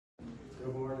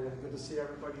Good to see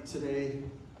everybody today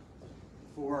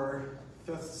for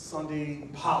Fifth Sunday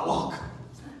potluck.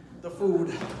 The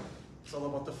food. It's all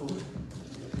about the food.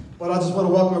 But I just want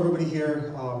to welcome everybody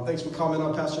here. Thanks for coming.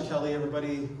 I'm Pastor Kelly.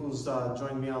 Everybody who's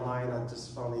joined me online, I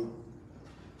just finally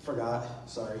forgot.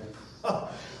 Sorry.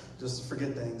 Just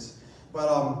forget things.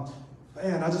 But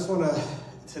man, I just want to.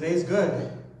 Today's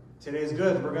good. Today's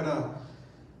good. We're gonna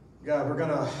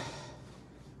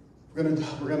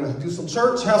do some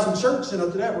church, have some church, and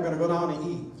after that we're gonna go down and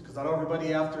eat. Because I know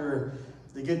everybody, after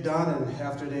they get done and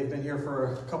after they've been here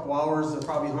for a couple hours, they're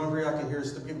probably hungry. I can hear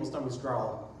the people's stomachs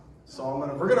growl. So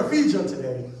we're gonna feed you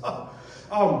today. I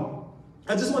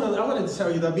wanted to tell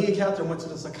you that me and Catherine went to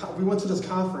this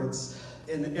conference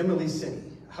in Emily City.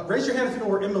 Raise your hand if you know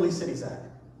where Emily City's at.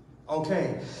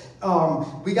 Okay.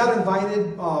 We got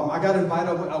invited. I got invited.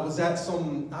 I was at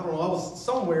I was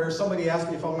somewhere. Somebody asked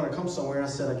me if I'm going to come somewhere. I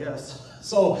said, I guess.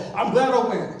 So I'm glad I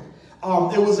went.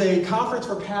 It was a conference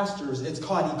for pastors. It's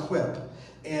called Equip.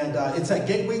 And it's at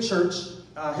Gateway Church.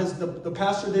 The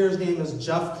pastor there, his name is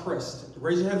Jeff Christ.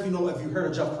 Raise your hand if you heard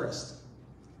of Jeff Christ.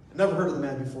 I never heard of the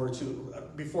man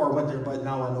before I went there, but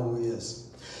now I know who he is.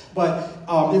 But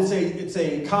it's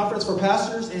a conference for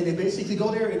pastors, and they basically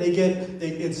go there and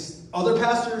it's other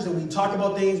pastors, and we talk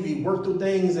about things, we work through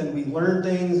things, and we learn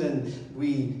things, and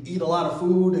we eat a lot of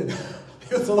food, and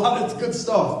it's good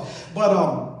stuff. But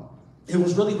it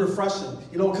was really refreshing,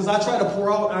 because I try to pour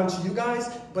out onto you guys,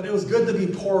 but it was good to be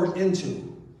poured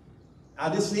into. I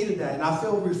just needed that, and I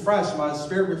feel refreshed. My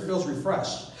spirit feels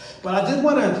refreshed. But I did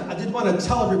want to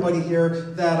tell everybody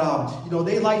here that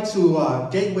they like to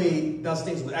Gateway does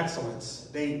things with excellence.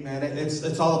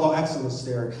 It's all about excellence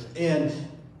there. And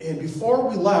before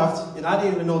we left, and I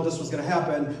didn't even know this was going to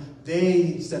happen,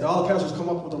 they said all the pastors come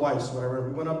up with the wives, whatever.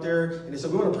 We went up there and they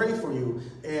said, we want to pray for you.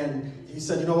 And he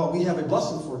said, you know what, we have a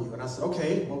blessing for you. And I said,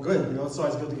 okay, well, good. It's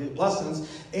always good to get blessings.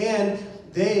 And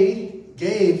they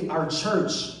gave our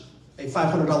church a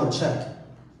 $500 check.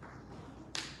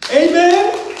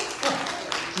 Amen.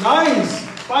 Nice.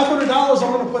 $500. I'm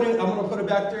gonna put it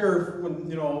back there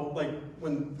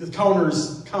when the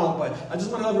counters count. But I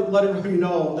just want to let everybody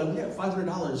know that we have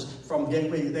 $500 from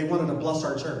Gateway. They wanted to bless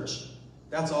our church.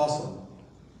 That's awesome.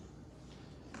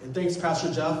 And thanks,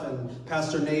 Pastor Jeff and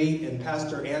Pastor Nate and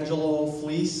Pastor Angelo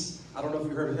Fleece. I don't know if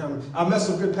you heard of him. I met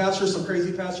some good pastors, some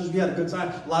crazy pastors. We had a good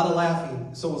time. A lot of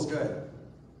laughing. So it was good.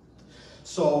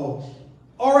 So,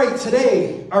 all right,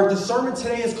 the sermon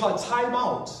today is called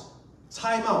Timeout.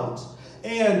 Timeout.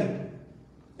 And,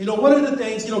 one of the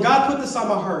things, God put this on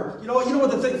my heart. You know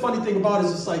what the funny thing about it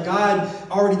is, it's like God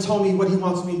already told me what he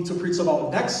wants me to preach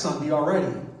about next Sunday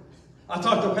already. I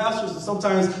talk to pastors, and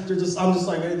sometimes I'm just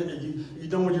like, hey, you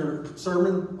done with your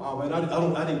sermon? And I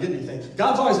didn't get anything.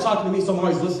 God's always talking to me, so I'm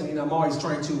always listening. I'm always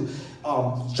trying to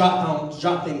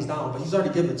jot things down, but he's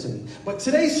already given it to me. But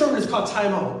today's sermon is called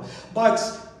Timeout. But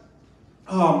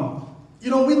we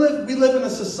live in a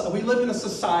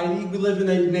society, we live in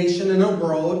a nation, in a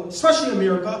world, especially in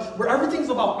America, where everything's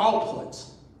about output.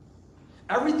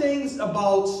 Everything's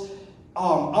about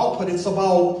output. It's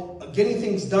about getting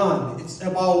things done. It's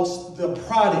about the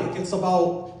product. It's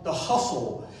about the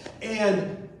hustle.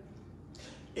 And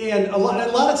a lot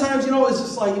of times, it's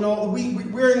just like,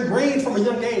 we're ingrained from a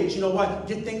young age. You know what?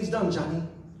 Get things done, Johnny.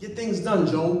 Get things done,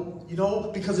 Joe.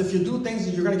 Because if you do things,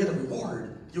 you're going to get a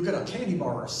reward. You'll get a candy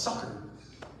bar or a sucker.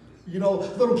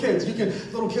 Little kids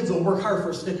will work hard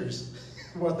for Snickers,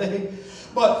 won't they?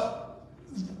 But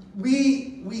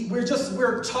we're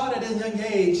taught at a young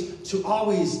age to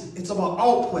always, it's about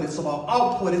output, it's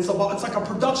like a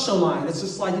production line. It's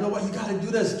just like, you got to do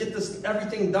this, get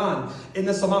everything done in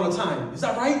this amount of time. Is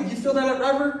that right? You feel that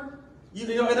ever?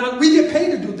 And we get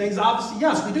paid to do things, obviously,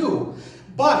 yes, we do.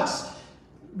 But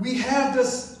we have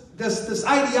this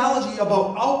ideology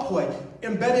about output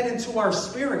embedded into our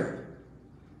spirit.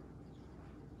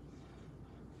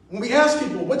 When we ask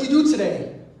people, what did you do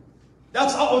today?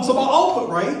 It's about output,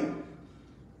 right?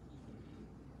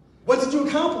 What did you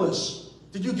accomplish?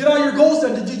 Did you get all your goals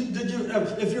done? Did you?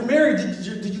 If you're married,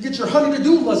 did you get your honey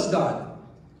to-do list done?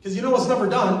 Because it's never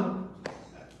done.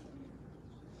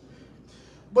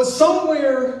 But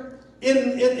somewhere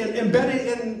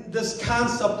embedded in this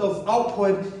concept of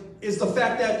output is the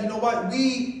fact that,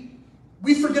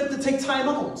 we forget to take time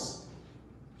out.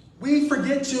 We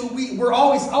forget we're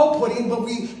always outputting, but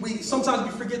sometimes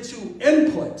we forget to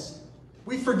input.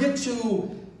 We forget to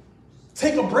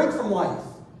take a break from life.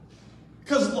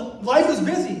 Because life is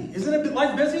busy. Isn't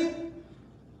life busy?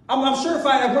 I'm sure if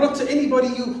I went up to any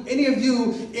of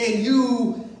you, and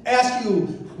you ask you,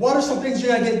 what are some things you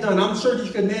gotta get done? I'm sure that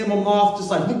you could name them off just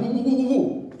like, woo, woo, woo, woo,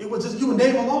 woo. It was just, you would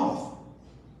name them off.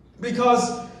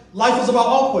 Because Life is about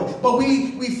output, but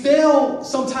we fail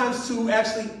sometimes to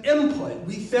actually input.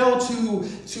 We fail to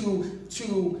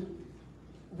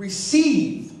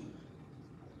receive,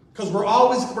 because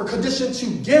we're conditioned to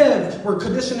give. We're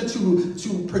conditioned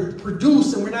to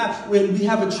produce, and we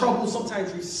have a trouble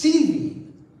sometimes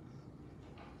receiving.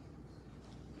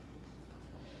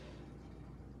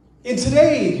 And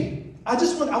today, I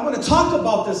want to talk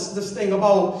about this thing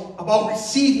about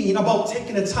receiving, about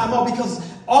taking a time out, because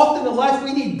often in life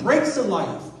we need breaks in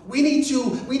life. We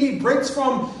need breaks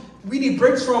from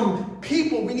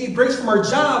people. We need breaks from our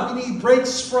job. We need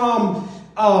breaks from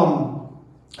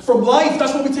life.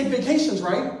 That's why we take vacations,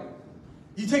 right?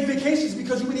 You take vacations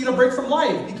because you need a break from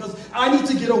life, because I need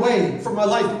to get away from my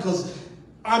life because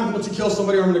I'm going to kill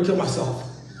somebody or I'm going to kill myself.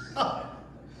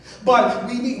 But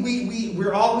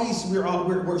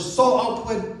we're so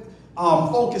output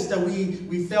focused that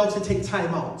we fail to take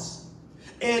timeouts,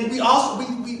 and we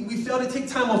fail to take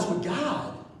timeouts with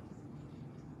God.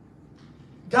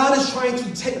 God is trying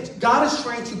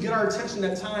to get our attention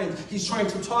at times. He's trying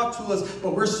to talk to us,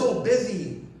 but we're so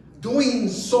busy doing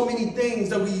so many things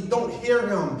that we don't hear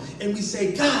him. And we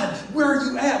say, God, where are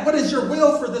you at? What is your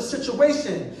will for this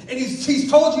situation? And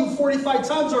he's told you 45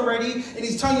 times already, and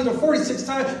he's telling you the 46th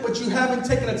time, but you haven't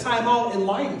taken a time out in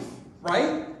life,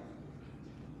 right?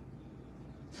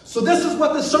 So this is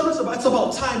what this sermon's about. It's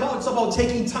about time out. It's about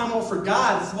taking time out for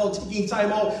God. It's about taking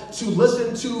time out to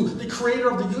listen to the creator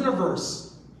of the universe.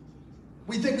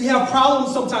 We think we have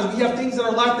problems sometimes. We have things in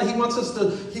our life that we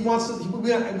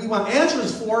want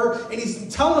answers for, and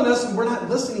he's telling us, and we're not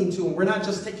listening to him. We're not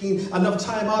just taking enough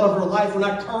time out of our life. We're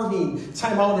not carving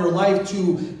time out in our life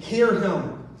to hear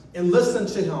him and listen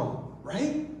to him,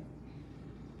 right?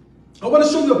 I want to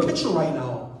show you a picture right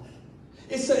now.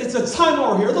 It's a time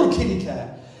out here, a little kitty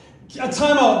cat. A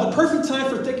time out, the perfect time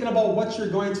for thinking about what you're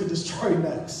going to destroy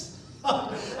next.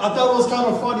 I thought it was kind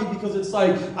of funny because it's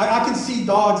like, I can see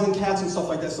dogs and cats and stuff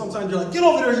like that. Sometimes you're like, get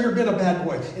over there, you're being a bad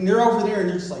boy. And they're over there and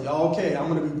you're just like, oh, okay, I'm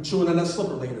going to be chewing on that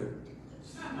slipper later.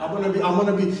 I'm going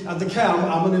to be the cat.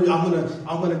 I'm going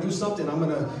to do something. I'm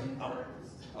going to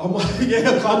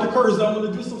climb the curves. I'm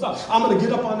going to do some stuff. I'm going to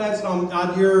get up on that,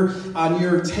 on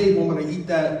your table. I'm going to eat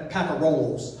that pack of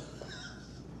rolls.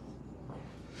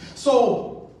 So,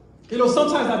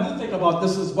 sometimes I do think about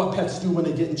this is what pets do when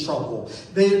they get in trouble.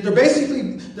 They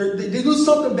do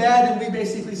something bad, and we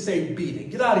basically say, beat it.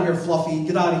 Get out of here, Fluffy.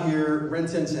 Get out of here, Rin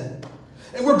Tin Tin.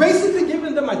 And we're basically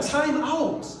giving them a time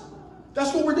out.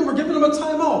 That's what we're doing. We're giving them a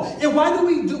time out. And why do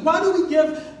we give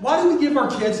our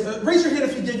kids, raise your hand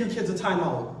if you give your kids a time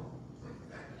out.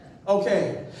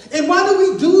 Okay. And why do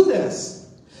we do this?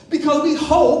 Because we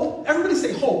hope, everybody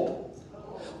say hope.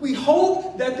 We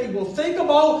hope that they will think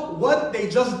about what they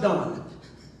just done.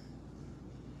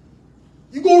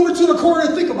 You go over to the corner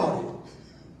and think about it.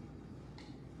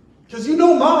 Because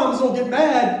moms don't get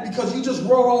mad because you just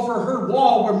wrote over her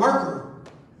wall with marker.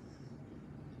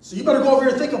 So you better go over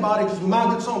here and think about it, because when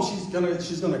mom gets home, she's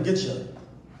gonna get you.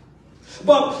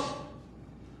 But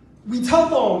we tell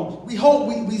them, we hope,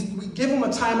 we give them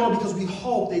a time out because we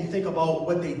hope they think about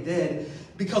what they did,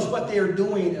 because what they are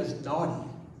doing is naughty.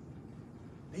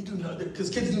 They do, because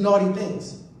kids do naughty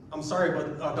things. I'm sorry,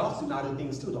 but adults do naughty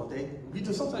things too, don't they?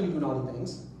 Sometimes we do naughty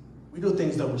things. We do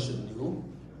things that we shouldn't do.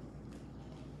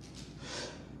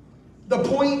 The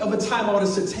point of a timeout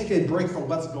is to take a break from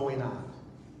what's going on.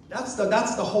 That's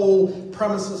the whole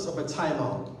premises of a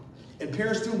timeout. And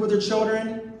parents do it with their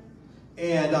children.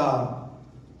 And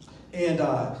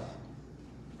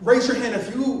raise your hand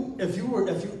if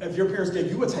your parents gave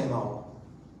you a timeout.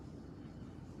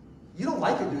 You don't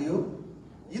like it, do you?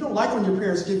 You don't like when your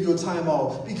parents give you a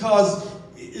timeout, because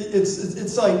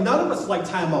it's like none of us like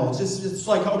timeouts. It's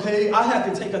like, okay, I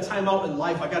have to take a timeout in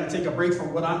life. I got to take a break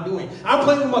from what I'm doing. I'm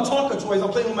playing with my Tonka toys. I'm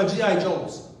playing with my G.I.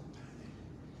 Joes.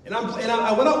 And I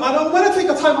don't want to take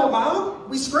a timeout, Mom.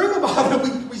 We scream about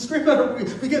it. We scream at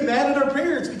it. We get mad at our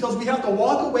parents because we have to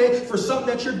walk away for something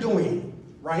that you're doing,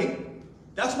 right?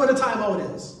 That's what a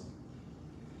timeout is.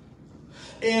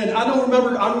 And I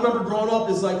remember growing up,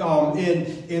 it's like,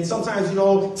 and sometimes,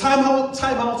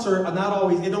 timeouts are not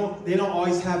always, they don't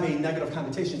always have a negative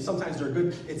connotation. Sometimes they're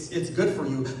good. It's good for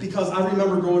you, because I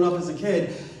remember growing up as a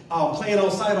kid, playing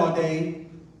outside all day,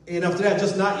 and after that,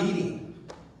 just not eating.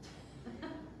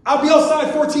 I'd be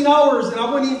outside 14 hours and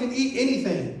I wouldn't even eat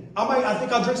anything. I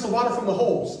think I'll drink some water from the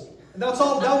holes. And that's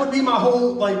all, that would be my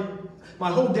whole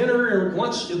dinner or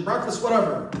lunch and breakfast,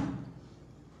 whatever.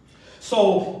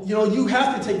 So, you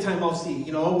have to take time off to eat.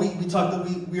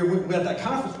 We were at that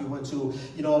conference we went to,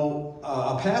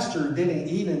 a pastor didn't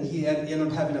eat, and he ended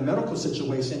up having a medical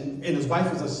situation, and his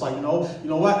wife was just like, you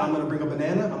know what, I'm going to bring a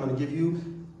banana, I'm going to give you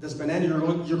this banana,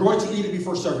 you're going to eat it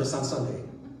before service on Sunday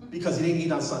because he didn't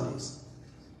eat on Sundays.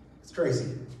 It's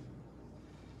crazy.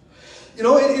 You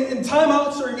know, and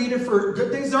timeouts are needed for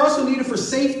good things. They're also needed for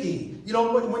safety. You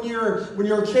know, when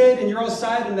you're a kid and you're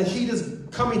outside and the heat is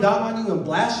coming down on you and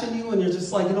blasting you, and you're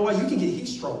just like, you know what, you can get heat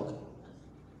stroke.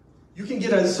 You can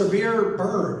get a severe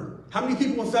burn. How many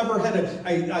people have ever had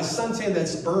a suntan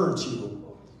that's burned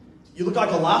you? You look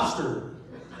like a lobster.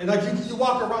 And like you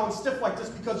walk around stiff like this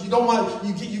because you don't want,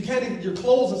 you can't even, your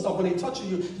clothes and stuff, when they touch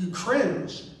you, you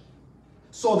cringe.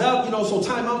 So that, you know, so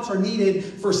timeouts are needed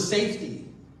for safety.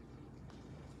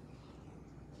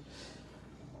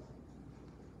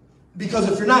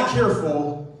 Because if you're not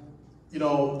careful, you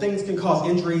know, things can cause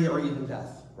injury or even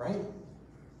death, right?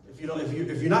 If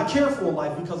you're not careful in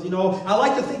life, because, you know, I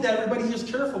like to think that everybody here is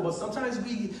careful, but sometimes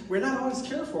we're not always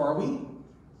careful, are we?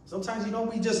 Sometimes, you know,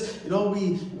 we just, you know,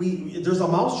 there's a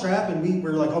mouse trap and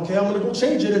we're like, okay, I'm going to go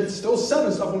change it. It's still set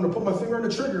and stuff. I'm going to put my finger on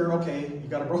the trigger. Okay, you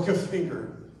got a broken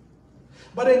finger.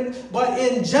 But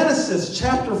in Genesis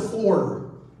chapter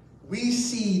 4, we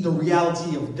see the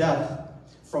reality of death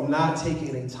from not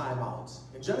taking a time out.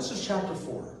 In Genesis chapter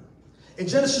 4. In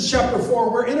Genesis chapter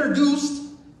 4, we're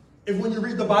introduced, when you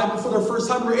read the Bible for the first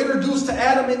time, we're introduced to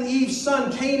Adam and Eve's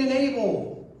son, Cain and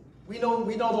Abel. We know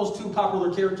those two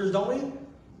popular characters, don't we?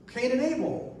 Cain and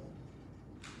Abel.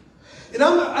 And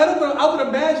I would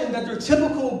imagine that they're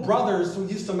typical brothers who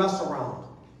used to mess around.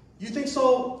 You think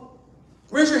so?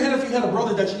 Raise your hand if you had a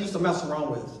brother that you used to mess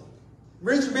around with.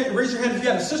 Raise your hand if you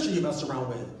had a sister you messed around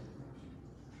with.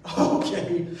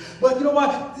 Okay. But you know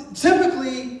what?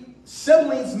 Typically,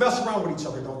 siblings mess around with each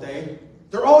other, don't they?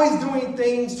 They're always doing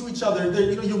things to each other.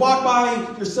 You know, you walk by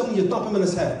your sibling, you thump him in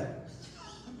his head.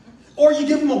 Or you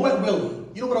give him a wet willy.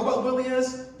 You know what a wet willy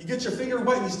is? You get your finger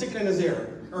wet and you stick it in his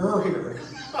ear or her hair.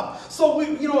 So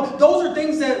those are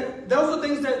things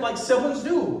that like siblings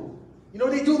do. You know,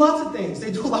 they do lots of things.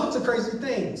 They do lots of crazy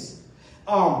things.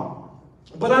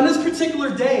 But on this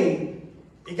particular day,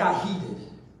 it got heated.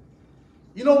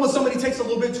 You know when somebody takes a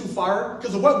little bit too far?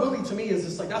 Because a wet willy to me is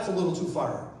just like, that's a little too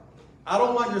far. I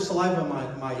don't want your saliva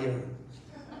in my ear.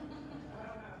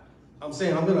 I'm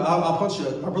saying, I'll punch you.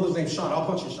 My brother's name's Sean. I'll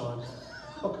punch you, Sean.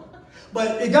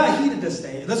 But it got heated this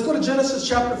day. Let's go to Genesis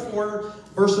chapter 4,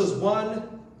 verses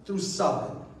 1 through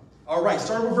 7. All right,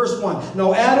 starting with verse 1.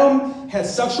 Now Adam had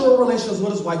sexual relations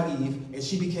with his wife Eve, and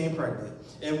she became pregnant.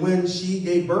 And when she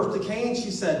gave birth to Cain,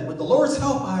 she said, with the Lord's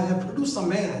help, I have produced a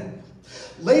man.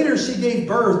 Later, she gave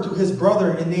birth to his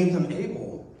brother and named him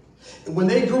Abel. And when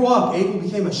they grew up, Abel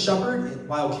became a shepherd,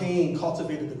 while Cain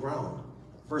cultivated the ground.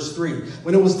 Verse 3,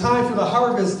 when it was time for the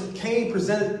harvest, Cain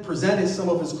presented some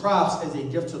of his crops as a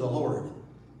gift to the Lord.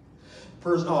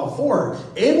 Verse 4,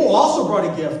 Abel also brought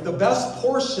a gift, the best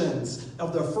portions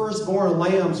of the firstborn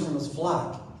lambs from his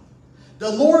flock. The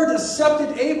Lord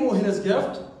accepted Abel in his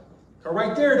gift.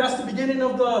 Right there, that's the beginning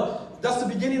of the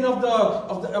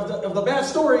bad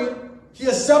story. He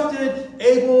accepted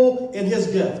Abel in his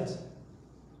gift.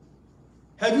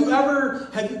 It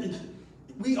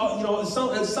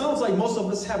sounds like most of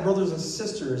us have brothers and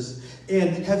sisters.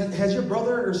 And has your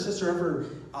brother or sister ever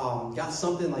got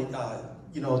something like,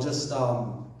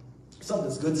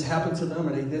 something good's happened to them,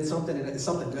 or they did something and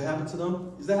something good happened to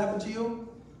them? Does that happen to you?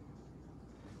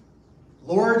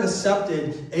 Lord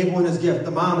accepted Abel in his gift.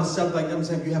 The mom accepted, like I'm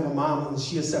saying, if you have a mom, and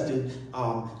she accepted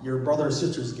your brother or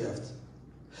sister's gift.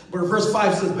 But verse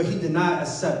 5 says, but he did not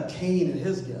accept Cain in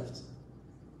his gift.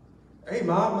 Hey,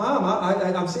 mom,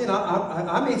 I'm saying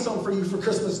I made something for you for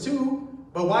Christmas too,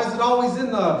 but why is it always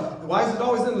in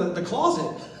the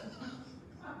closet?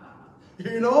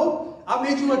 You know, I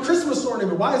made you a Christmas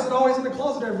ornament. Why is it always in the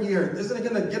closet every year? Isn't it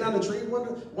going to get on the tree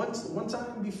one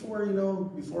time before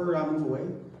I move away?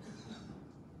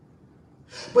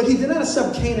 But he did not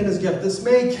accept Cain in his gift. This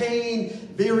made Cain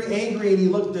very angry, and he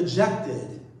looked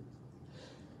dejected.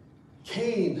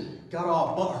 Cain got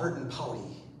all butthurt and pouty.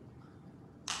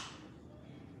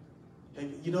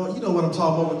 You know what I'm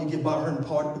talking about when you get butthurt and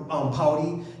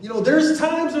pouty. You know, there's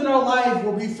times in our life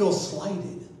where we feel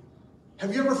slighted.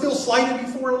 Have you ever felt slighted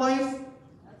before in life?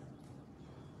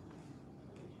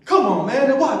 Come on,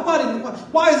 man. Why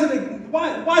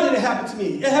did it happen to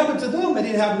me? It happened to them. It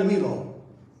didn't happen to me though.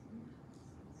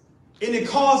 And it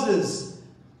causes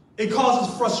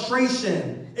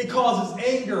frustration. It causes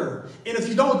anger. And if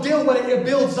you don't deal with it, it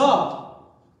builds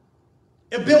up.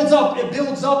 It builds up. It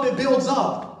builds up. It builds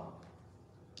up.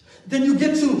 Then you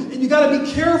got to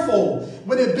be careful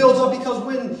when it builds up, because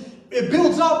when it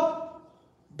builds up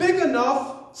big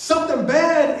enough, something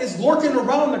bad is lurking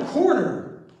around the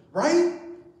corner, right?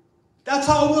 That's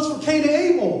how it was for Cain and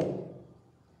Abel.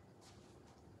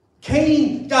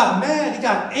 Cain got mad, he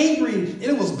got angry, and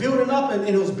it was building up, and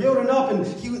it was building up, and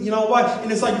he, you know what?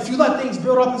 And it's like if you let things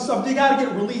build up and stuff, they got to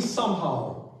get released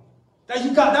somehow.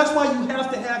 That's why you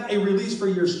have to have a release for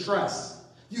your stress.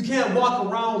 You can't walk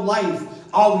around life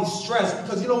always stressed,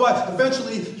 because you know what?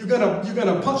 Eventually, you're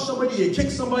gonna punch somebody, you kick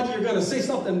somebody, you're gonna say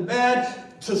something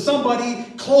bad to somebody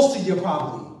close to you,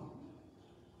 probably.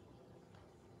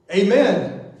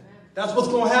 Amen. That's what's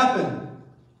going to happen.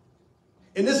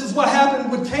 And this is what happened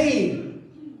with Cain.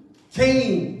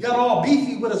 Cain got all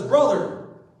beefy with his brother,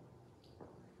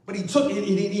 but he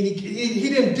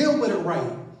didn't deal with it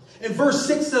right. And verse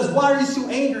 6 says, "Why are you so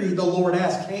angry?" the Lord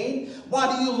asked Cain.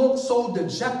 "Why do you look so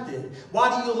dejected?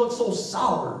 Why do you look so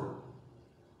sour?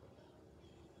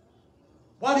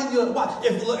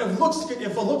 If looks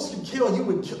could kill, you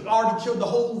would already kill the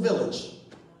whole village."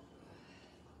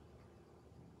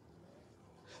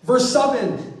 Verse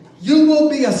 7, "You will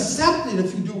be accepted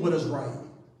if you do what is right.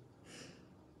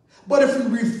 But if you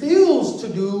refuse to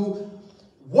do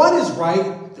what is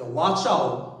right, then watch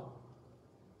out.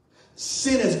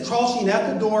 Sin is crouching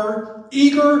at the door,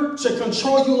 eager to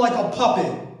control you like a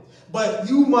puppet. But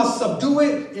you must subdue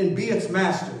it and be its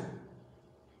master."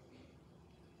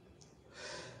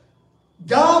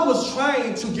 God was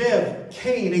trying to give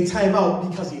Cain a timeout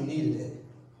because he needed it.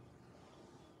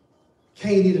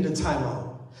 Cain needed a timeout.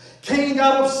 Cain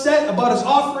got upset about his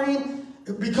offering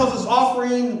because his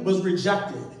offering was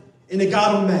rejected, and it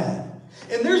got him mad.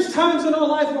 And there's times in our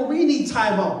life where we need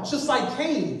timeout, just like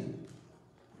Cain.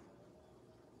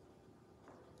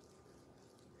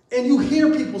 And you hear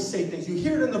people say things. You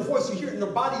hear it in their voice. You hear it in their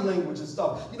body language and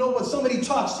stuff. You know, when somebody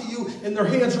talks to you and their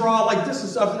hands are all like this and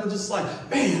stuff, and they're just like,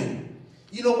 man,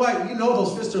 you know what? You know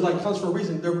those fists are like clenched for a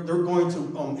reason. They're going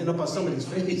to end up on somebody's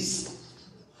face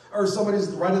or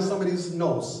right in somebody's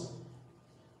nose.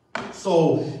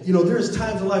 So, you know, there's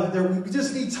times in life that we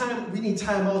just need time. We need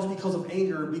timeouts because of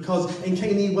anger, and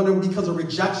Cain needed one of them because of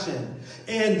rejection.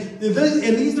 And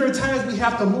these are the times we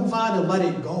have to move on and let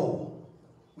it go.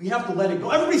 We have to let it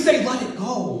go. Everybody say, let it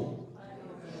go.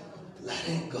 Let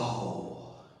it go.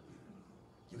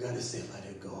 You got to say, let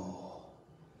it go.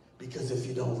 Because if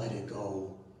you don't let it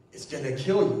go, it's going to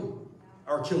kill you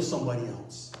or kill somebody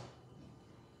else.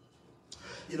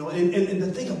 You know, and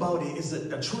the thing about it is that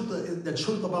the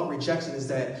truth about rejection is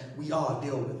that we all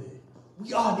deal with it.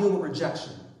 We all deal with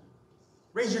rejection.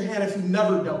 Raise your hand if you've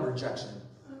never dealt with rejection.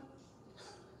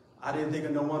 I didn't think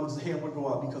no one's hand would go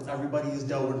up because everybody has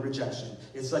dealt with rejection.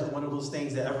 It's like one of those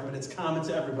things that it's common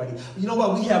to everybody. But you know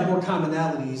what? We have more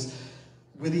commonalities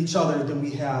with each other than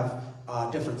we have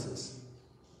differences.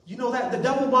 You know that? The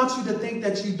devil wants you to think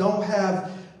that you don't have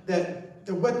that.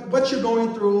 What you're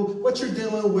going through, what you're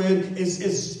dealing with, it's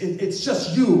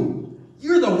just you.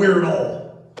 You're the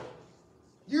weirdo.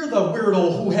 You're the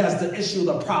weirdo who has the issue,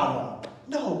 the problem.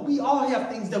 No, we all have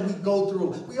things that we go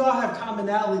through. We all have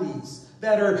commonalities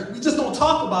we just don't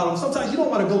talk about them. Sometimes you don't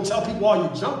want to go tell people all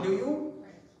your junk, do you?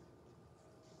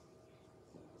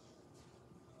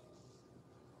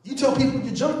 You tell people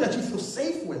your junk that you feel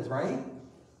safe with, right?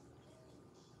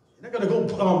 You're not going to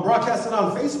go broadcast it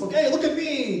on Facebook. Hey, look at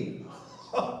me.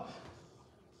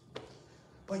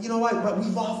 But you know what? But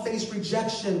we've all faced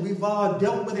rejection. We've all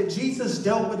dealt with it. Jesus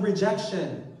dealt with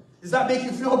rejection. Does that make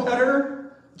you feel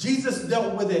better? Jesus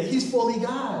dealt with it. He's fully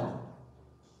God.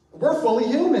 We're fully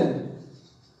human.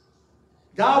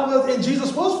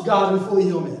 Jesus was God and fully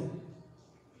human.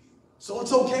 So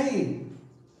it's okay.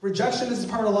 Rejection is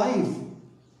part of life.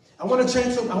 I want to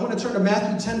turn to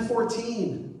Matthew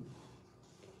 10:14.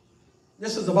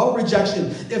 This is about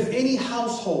rejection. If any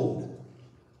household,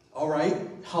 all right,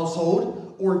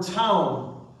 household or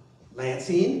town,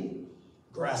 Lansing,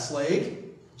 Grass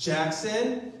Lake,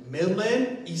 Jackson,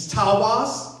 Midland, East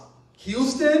Tawas,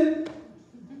 Houston.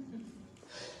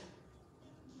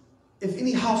 If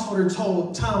any household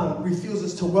or town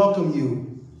refuses to welcome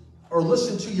you or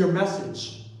listen to your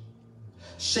message,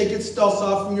 shake its dust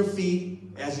off from your feet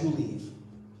as you leave.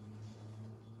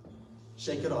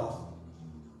 Shake it off.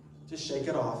 Just shake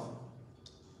it off.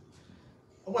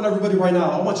 I want everybody right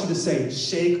now, I want you to say,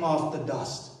 shake off the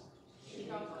dust.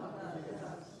 Shake off the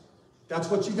dust. That's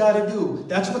what you got to do.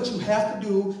 That's what you have to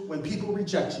do when people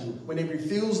reject you. When they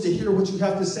refuse to hear what you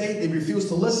have to say, they refuse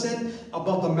to listen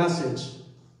about the message.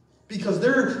 Because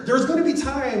there's going to be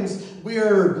times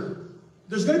where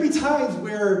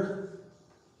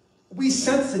we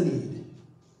sense a need.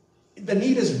 The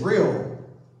need is real.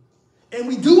 And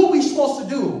we do what we're supposed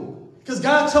to do. Because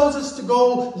God tells us to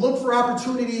go look for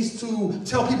opportunities to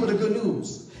tell people the good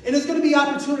news. And there's going to be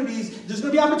opportunities. There's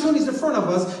going to be opportunities in front of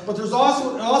us, but there's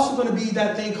also going to be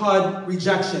that thing called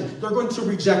rejection. They're going to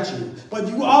reject you. But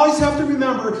you always have to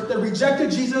remember they rejected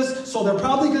Jesus, so they're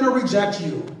probably going to reject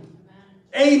you.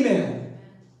 Amen.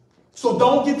 So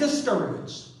don't get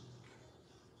discouraged.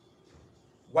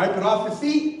 Wipe it off your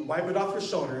feet, wipe it off your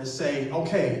shoulder, and say,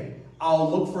 okay, I'll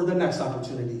look for the next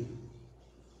opportunity.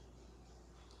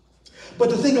 But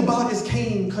the thing about it is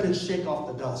Cain couldn't shake off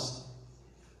the dust.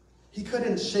 He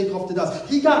couldn't shake off the dust.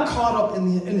 He got caught up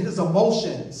in his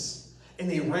emotions, and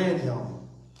they ran him.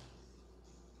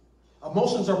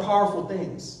 Emotions are powerful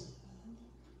things.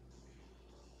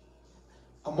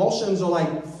 Emotions are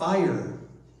like fire.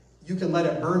 You can let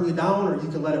it burn you down, or you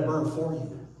can let it burn for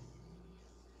you.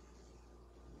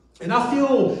 And I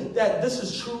feel that this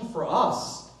is true for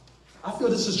us. I feel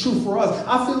this is true for us.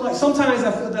 I feel like sometimes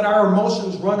I feel that our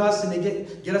emotions run us and they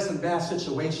get us in bad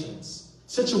situations.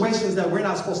 Situations that we're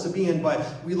not supposed to be in, but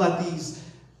we let these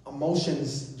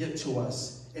emotions get to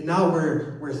us. And now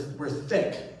we're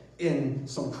thick in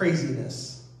some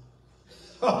craziness.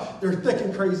 They're thick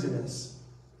in craziness.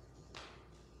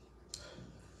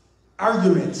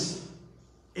 Arguments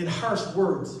and harsh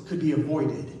words could be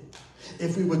avoided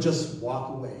if we would just walk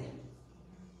away.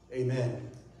 Amen.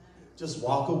 Just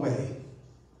walk away.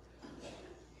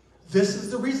 This is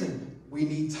the reason we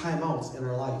need timeouts in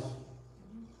our life.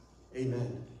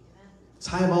 Amen.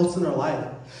 Timeouts in our life.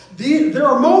 There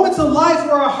are moments in life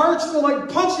where our hearts feel like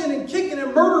punching and kicking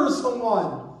and murdering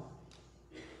someone.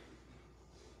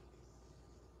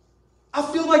 I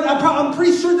feel like I'm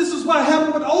pretty sure this is what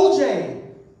happened with OJ.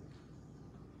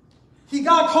 He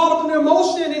got caught up in the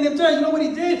emotion, and if you know what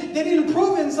he did? They didn't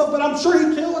prove it and stuff, but I'm sure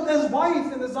he killed his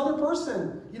wife and this other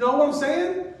person. You know what I'm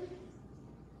saying?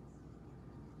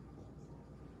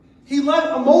 He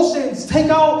let emotions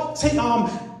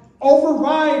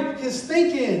override his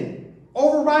thinking,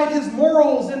 override his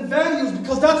morals and values,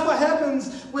 because that's what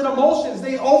happens with emotions.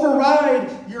 They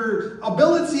override your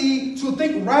ability to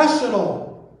think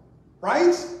rational,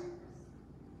 right?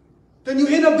 Then you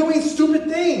end up doing stupid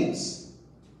things.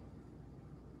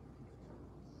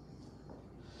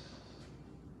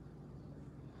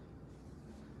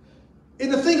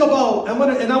 And the thing about, I'm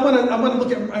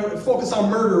gonna focus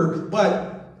on murder,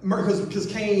 but because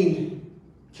Cain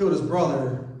killed his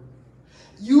brother,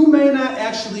 you may not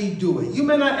actually do it. You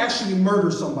may not actually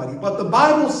murder somebody, but the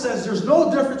Bible says there's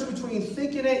no difference between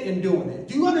thinking it and doing it.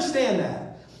 Do you understand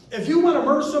that? If you want to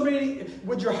murder somebody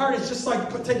with your heart, it's just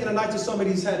like taking a knife to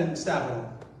somebody's head and stabbing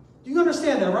them. Do you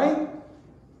understand that, right?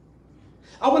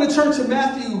 I want to turn to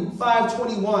Matthew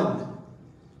 5:21.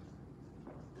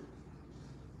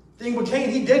 Thing with Cain,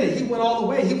 he did it. He went all the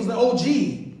way. He was the OG.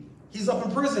 He's up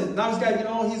in prison. Now he's got,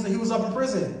 he was up in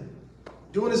prison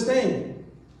doing his thing.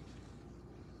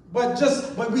 But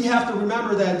we have to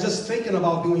remember that just thinking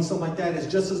about doing something like that is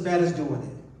just as bad as doing it.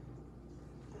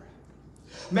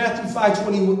 Matthew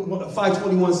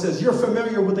 5:21 says, you're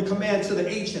familiar with the command to the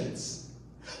ancients.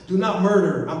 Do not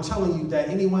murder. I'm telling you that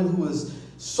anyone who is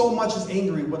so much as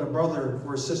angry with a brother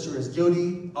or a sister is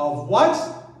guilty of what?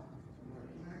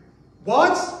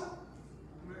 What?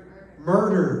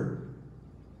 Murder.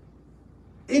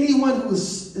 Anyone who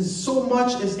is so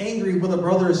much as angry with a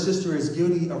brother or sister is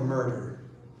guilty of murder.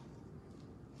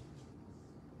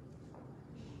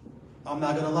 I'm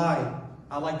not gonna lie.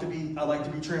 I like to be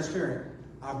transparent.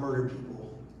 I've murdered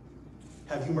people.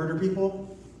 Have you murdered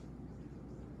people?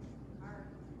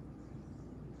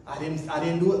 I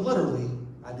didn't do it literally.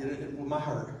 I did it with my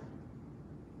heart.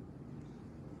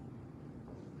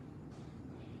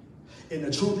 And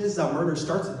the truth is that murder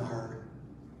starts in the heart.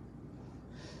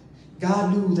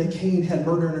 God knew that Cain had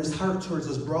murder in his heart towards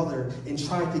his brother and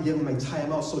tried to give him a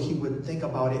timeout so he would think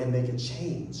about it and make a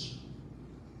change.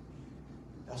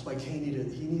 That's why Cain needed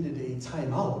a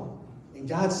timeout. And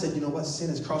God said, you know what?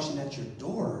 Sin is crouching at your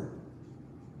door.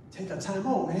 Take a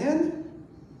timeout, man.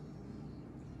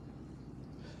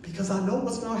 Because I know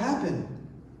what's going to happen.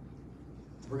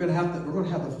 We're going to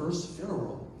have the first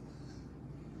funeral.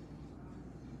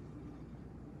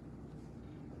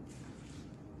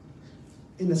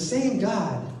 And the same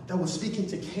God that was speaking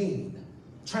to Cain,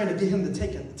 trying to get him to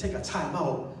take a time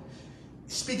out,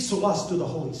 speaks to us through the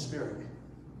Holy Spirit.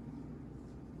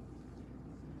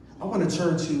 I want to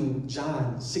turn to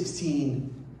John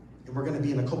 16, and we're going to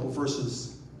be in a couple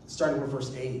verses, starting with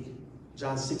verse 8.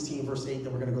 John 16, verse 8,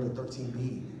 then we're going to go to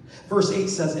 13b. Verse 8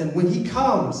 says, and when he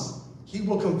comes, he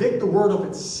will convict the world of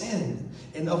its sin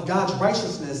and of God's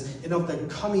righteousness and of the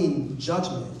coming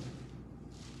judgment.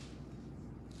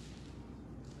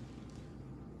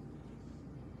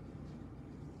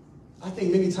 I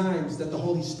think many times that the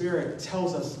Holy Spirit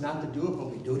tells us not to do it, but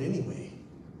we do it anyway.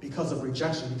 because of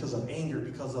rejection, because of anger,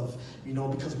 because of,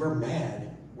 because we're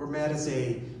mad. We're mad as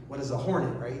a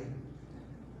hornet, right?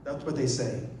 That's what they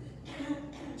say.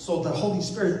 So the Holy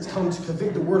Spirit comes to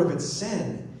convict the world of its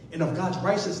sin and of God's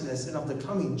righteousness and of the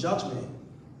coming judgment.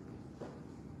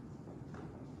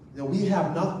 We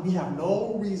have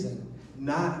no reason.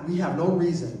 God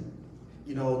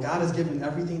has given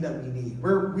everything that we need.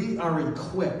 We are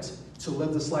equipped to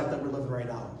live this life that we're living right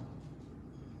now.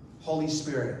 Holy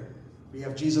Spirit. We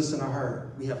have Jesus in our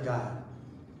heart. We have God.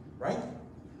 Right?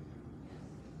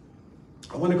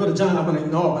 I want to go to John. I want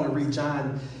to read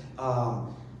John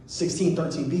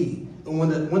 16:13b.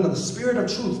 And when the Spirit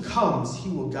of truth comes, he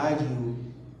will guide you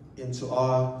into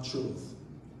all truth.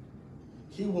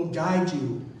 He will guide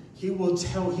you. He will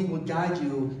guide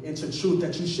you into truth,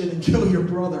 that you shouldn't kill your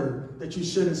brother, that you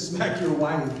shouldn't smack your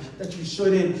wife, that you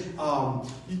shouldn't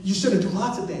do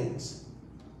lots of things.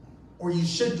 Or you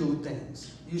should do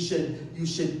things. You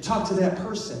should talk to that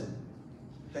person,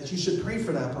 that you should pray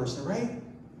for that person, right?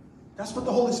 That's what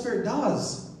the Holy Spirit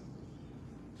does.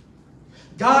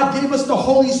 God gave us the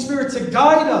Holy Spirit to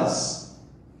guide us.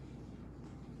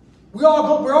 We all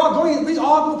go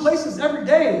places every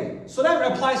day. So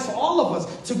that applies to all of us,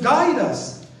 to guide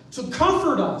us, to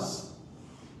comfort us.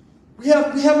 We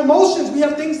have emotions, we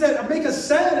have things that make us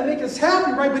sad and make us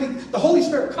happy, right? But the Holy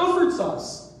Spirit comforts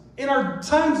us in our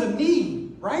times of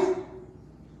need, right?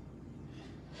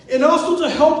 And also to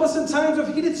help us in times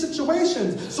of heated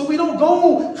situations, so we don't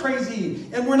go crazy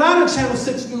and we're not on Channel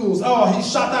 6 News. Oh, he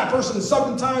shot that person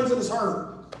 7 times in his heart.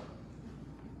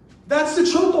 That's the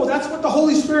truth, though. That's what the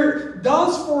Holy Spirit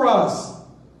does for us.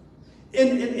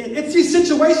 And it's these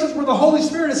situations where the Holy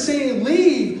Spirit is saying,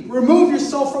 leave, remove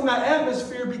yourself from that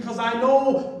atmosphere, because I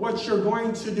know what you're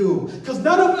going to do. Because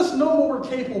none of us know what we're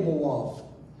capable of.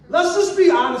 Let's just be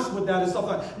honest with that and stuff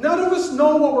like that. None of us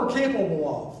know what we're capable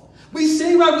of. We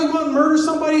say like we want to murder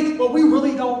somebody, but we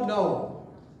really don't know.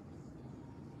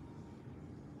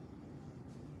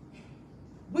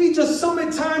 Some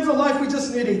times in life, we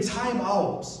just need a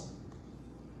timeout.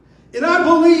 And I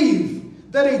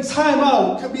believe that a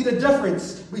timeout can be the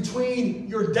difference between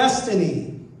your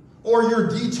destiny or your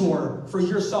detour for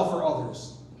yourself or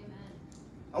others.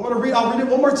 Amen. I'll read it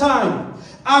one more time.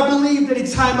 I believe that a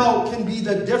timeout can be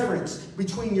the difference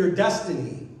between your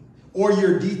destiny or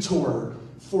your detour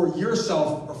for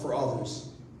yourself or for others.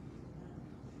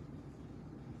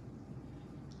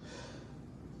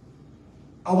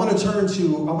 I want to turn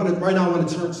to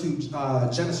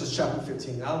Genesis chapter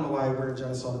 15. I don't know why we're in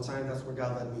Genesis all the time. That's where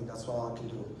God led me. That's all I can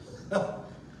do.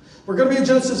 We're going to be in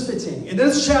Genesis 15. In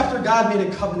this chapter, God made a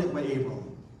covenant with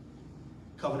Abram.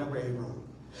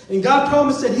 And God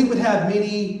promised that he would have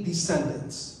many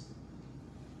descendants.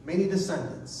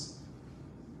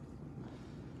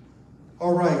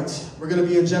 All right. We're going to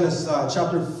be in Genesis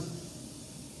chapter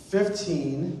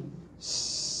 15,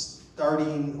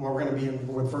 we're going to be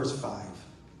with verse 5.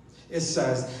 It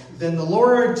says, then the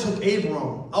Lord took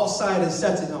Abram outside and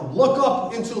said to him, look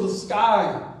up into the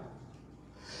sky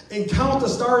and count the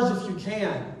stars if you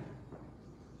can.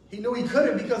 He knew he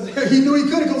couldn't because there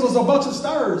was a bunch of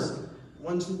stars.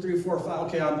 1, 2, 3, 4, 5.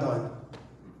 Okay, I'm done.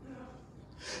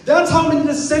 That's how many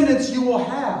descendants you will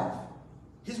have.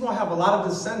 He's going to have a lot of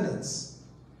descendants.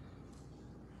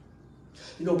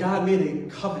 God made a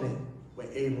covenant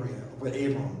with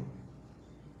Abram.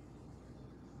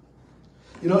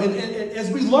 And as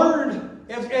we learn,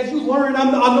 as you learn, I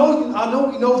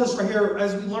know we know this right here,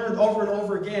 as we learned over and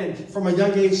over again from a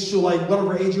young age to like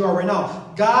whatever age you are right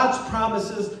now, God's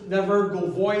promises never go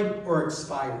void or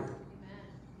expire. Amen.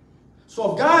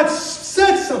 So if God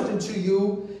said something to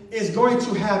you, it's going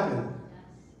to happen.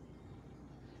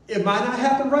 It might not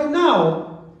happen right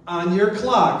now on your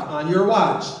clock, on your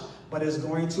watch, but it's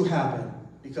going to happen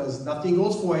because nothing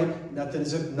goes void,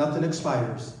 nothing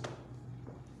expires.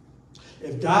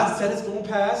 If God said it's going to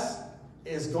pass,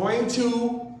 it's going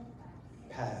to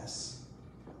pass.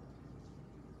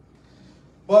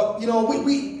 But,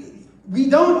 we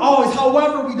don't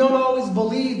always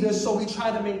believe this, so we try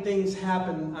to make things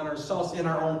happen on ourselves in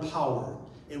our own power,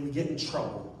 and we get in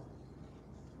trouble.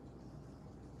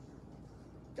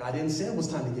 God didn't say it was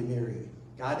time to get married.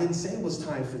 God didn't say it was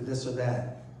time for this or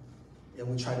that, and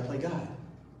we try to play God.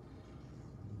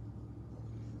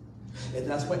 And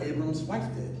that's what Abram's wife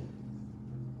did.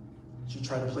 She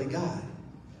tried to play God.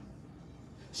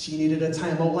 She needed a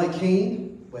timeout like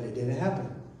Cain, but it didn't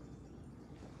happen.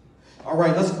 All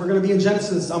right, we're going to be in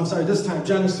Genesis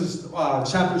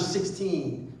chapter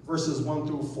 16, verses 1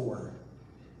 through 4.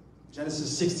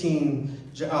 Genesis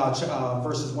 16,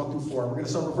 verses 1 through 4. We're going to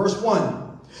start with verse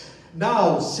 1.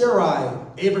 Now Sarai,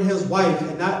 Abraham's wife,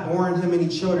 had not borne him any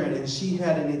children, and she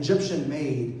had an Egyptian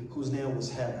maid whose name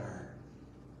was Hagar.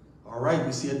 All right,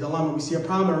 we see a dilemma. We see a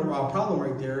problem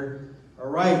right there. All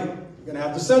right, you're going to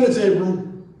have descendants,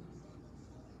 Abram.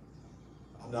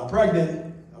 I'm not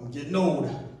pregnant. I'm getting old.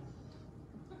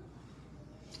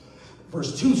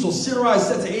 Verse 2, so Sarai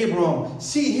said to Abram,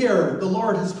 see here, the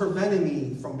Lord has prevented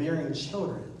me from bearing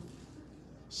children.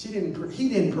 He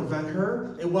didn't prevent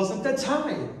her. It wasn't the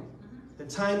time. The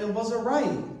timing wasn't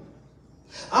right.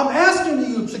 I'm asking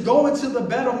you to go into the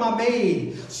bed of my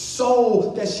maid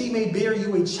so that she may bear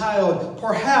you a child.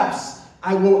 Perhaps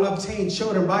I will obtain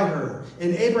children by her.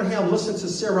 And Abraham listened to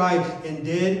Sarai and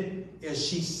did as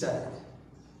she said.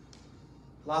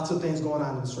 Lots of things going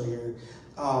on in this right here.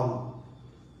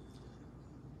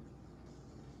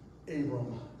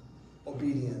 Abram,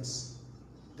 obedience,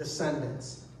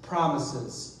 descendants,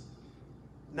 promises,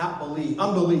 not belief,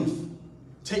 unbelief,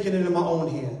 taking it in my own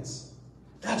hands.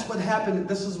 That's what happened.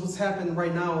 This is what's happening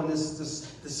right now in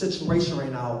this situation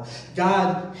right now.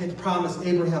 God had promised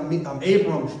Abram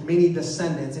many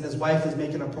descendants, and his wife is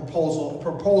making a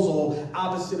proposal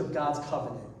opposite of God's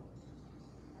covenant.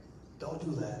 Don't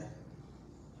do that.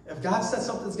 If God said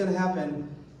something's going to happen,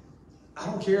 I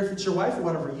don't care if it's your wife or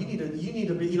whatever. You need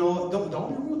to be, don't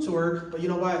be rude to her. But you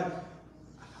know what?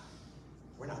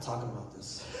 We're not talking about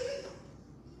this.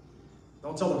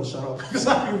 Don't tell her to shut up because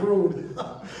I'd be rude.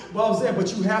 Well, I'm saying,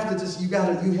 but you have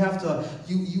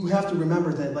to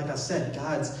remember that, like I said,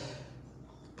 God's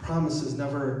promises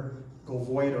never go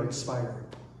void or expire.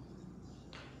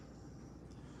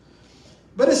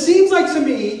 But it seems like to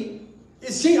me,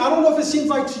 I don't know if it seems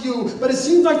like to you, but it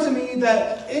seems like to me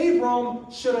that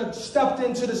Abram should have stepped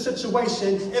into the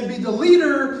situation and be the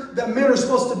leader that men are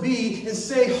supposed to be and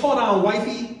say, hold on,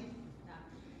 wifey.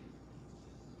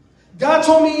 God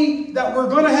told me that we're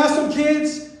going to have some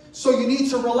kids, so you need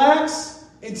to relax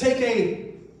and take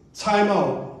a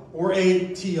timeout or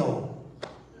a TO.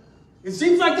 It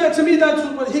seems like that to me. That's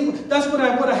what would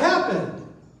have happened.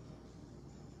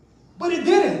 But it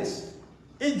didn't.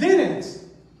 It didn't.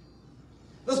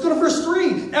 Let's go to verse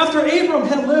 3. After Abram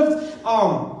had lived,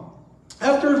 Abram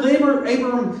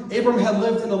had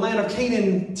lived in the land of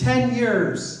Canaan 10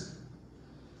 years.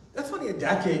 That's only a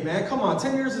decade, man. Come on,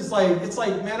 10 years is it's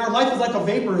like, man, our life is like a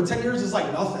vapor, and 10 years is like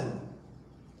nothing.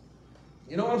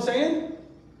 You know what I'm saying?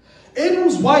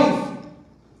 Abram's wife,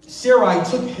 Sarai,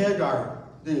 took Hagar,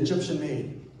 the Egyptian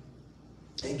maid,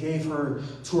 and gave her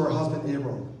to her husband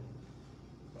Abram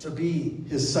to be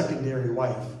his secondary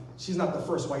wife. She's not the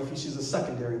first wifey, she's a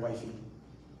secondary wifey.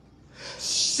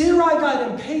 Sarai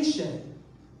got impatient.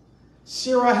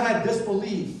 Sarai had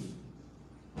disbelief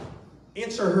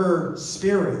enter her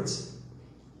spirit.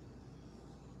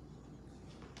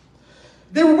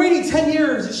 They were waiting 10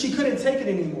 years and she couldn't take it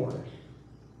anymore.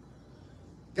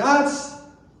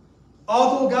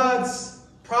 Although God's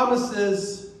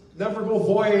promises never go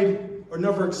void or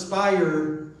never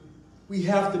expire, we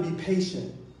have to be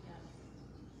patient.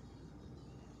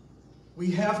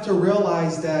 We have to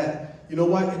realize that, you know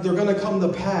what, they're going to come to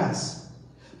pass.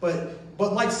 But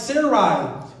like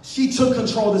Sarai, she took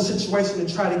control of the situation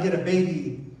and tried to get a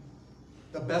baby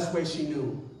the best way she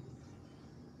knew.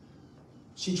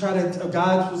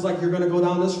 God was like, you're going to go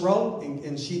down this road.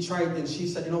 And she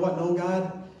said, you know what, no,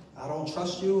 God, I don't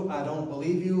trust you. I don't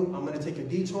believe you. I'm going to take a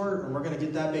detour and we're going to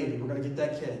get that baby. We're going to get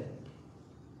that kid.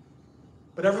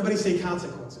 But everybody say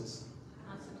consequences.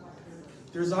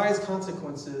 There's always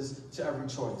consequences to every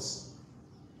choice.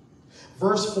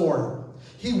 Verse 4.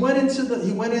 He went into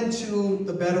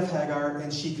the bed of Hagar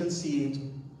and she conceived,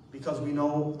 because we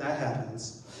know that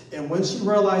happens. And when she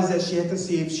realized that she had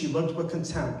conceived, she looked with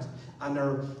contempt on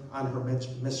her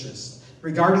mistress,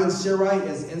 regarding Sarai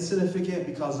as insignificant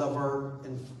because of her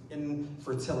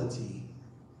infertility.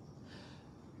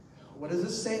 What is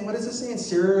this saying? What is this saying?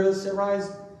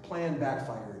 Sarai's plan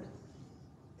backfired.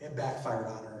 It backfired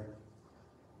on her.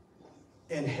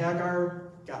 And Hagar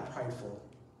got prideful.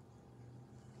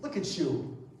 Look at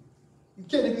you. You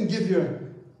can't even give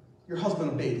your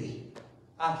husband a baby.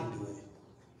 I can do it.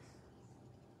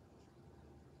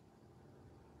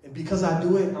 And because I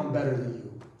do it, I'm better than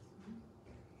you.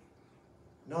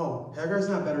 No, Hagar's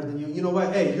not better than you. You know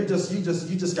what? Hey, you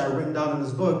just got written down in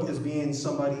this book as being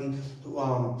somebody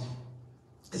who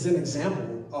is an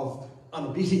example of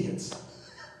unobedience.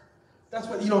 That's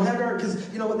what, Hagar, because,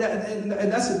 and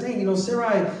that's the thing,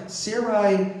 Sarai,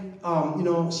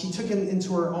 she took it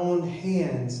into her own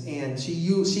hands, and she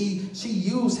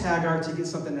used Hagar to get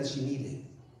something that she needed,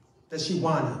 that she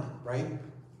wanted, right?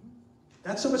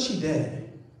 That's what she did.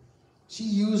 She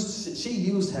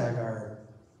used Hagar.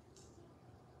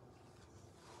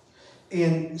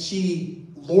 and she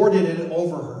lorded it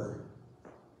over her.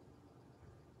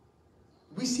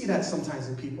 We see that sometimes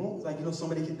in people. Like,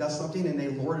 somebody does something and they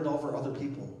lord it over other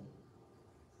people.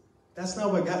 That's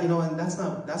not what God, and that's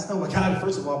not what God,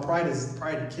 first of all,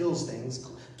 pride kills things,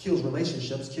 kills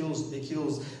relationships, it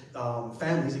kills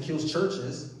families, it kills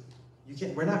churches.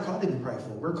 We're not called to be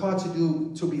prideful. We're called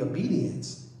to be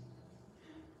obedient.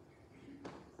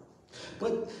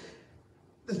 But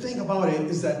the thing about it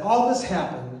is that all this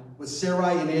happened with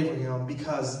Sarai and Abraham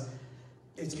because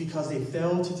they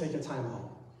failed to take a time out.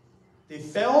 They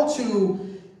failed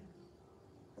to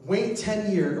wait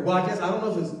 10 years. Well, I guess, I don't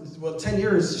know if it was, 10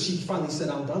 years, she finally said,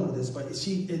 I'm done with this. But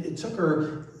it took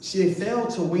her, they failed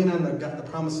to wait on the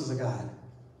promises of God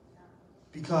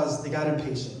because they got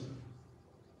impatient.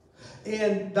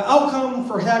 And the outcome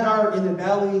for Hagar in the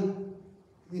valley,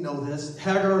 we know this.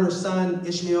 Hagar and her son,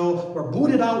 Ishmael, were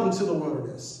booted out into the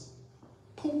wilderness.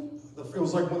 Poof. It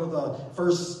was like one of the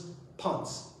first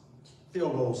punts,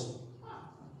 field goals.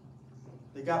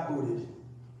 They got booted.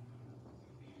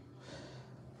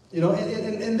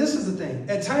 And this is the thing.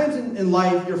 At times in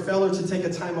life, your failure to take a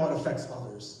time out affects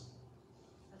others.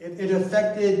 It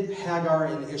affected Hagar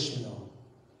and Ishmael.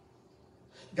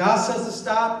 God says to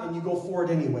stop, and you go forward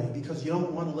anyway because you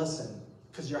don't want to listen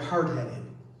because you're hard-headed.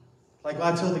 Like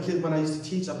I tell the kids when I used to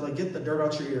teach, I'm like, get the dirt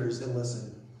out your ears and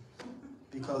listen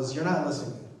because you're not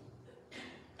listening.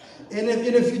 And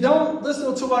if you don't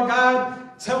listen to what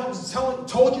God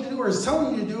told you to do or is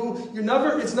telling you to do,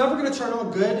 it's never going to turn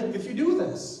out good if you do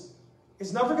this.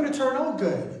 It's never going to turn out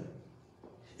good.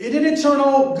 It didn't turn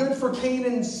out good for Cain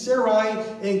and Sarai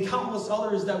and countless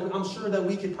others that I'm sure that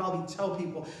we could probably tell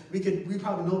people. We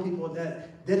probably know people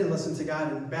that didn't listen to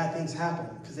God and bad things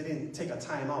happened because they didn't take a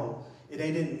time out.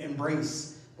 They didn't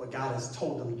embrace what God has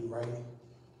told them to do, right?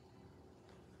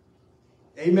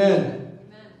 Amen.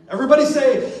 Everybody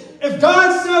say, if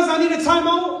God says I need a time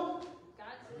out,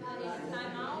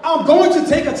 I'm going to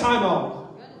take a time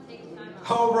out.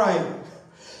 All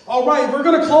right, we're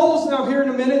going to close now here in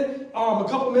a minute, a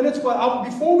couple minutes. But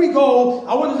before we go,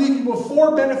 I want to leave you with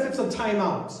 4 benefits of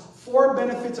timeouts. 4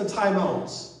 benefits of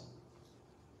timeouts.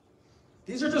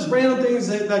 These are just random things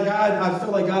that I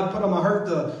feel like God put on my heart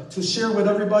to share with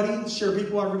everybody,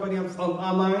 everybody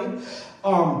online.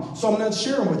 So I'm going to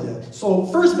share them with you. So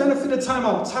first benefit of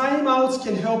timeout. Timeouts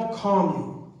can help calm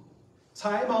you.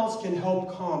 Timeouts can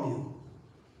help calm you.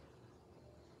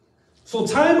 So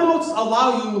timeouts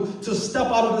allow you to step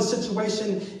out of the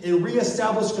situation and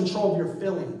reestablish control of your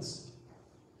feelings.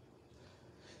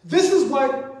 This is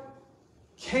what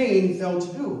Cain failed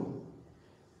to do.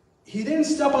 He didn't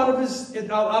step out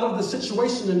of the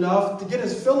situation enough to get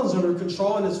his feelings under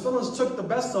control, and his feelings took the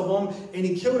best of him, and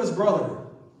he killed his brother.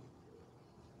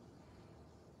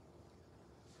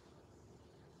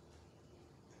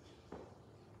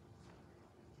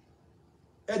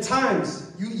 At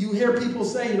times, you hear people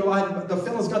say, the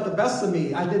feelings got the best of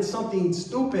me. I did something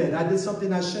stupid. I did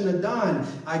something I shouldn't have done.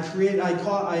 I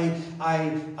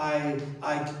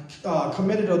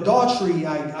committed adultery.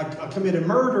 I committed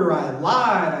murder. I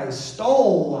lied. I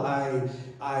stole. I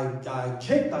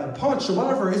kicked. I punched, or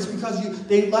whatever. It's because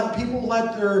they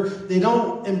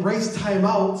don't embrace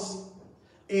timeouts,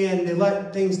 and they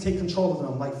let things take control of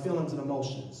them, like feelings and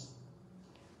emotions.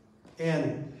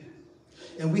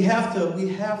 And we have to be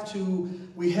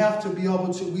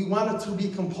able to, we want it to be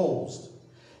composed.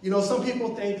 Some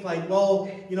people think like,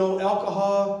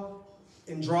 alcohol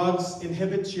and drugs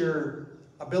inhibit your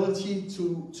ability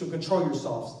to control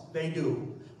yourselves. They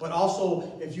do. But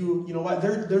also, if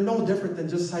they're no different than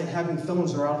just like having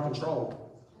feelings that are out of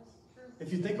control.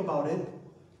 If you think about it,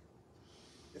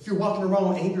 if you're walking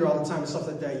around angry all the time and stuff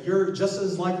like that, you're just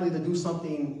as likely to do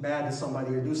something bad to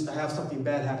somebody or to have something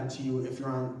bad happen to you if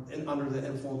you're under the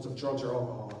influence of drugs or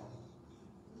alcohol.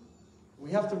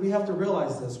 We have to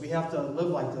realize this. We have to live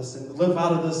like this and live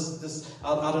out of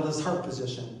this heart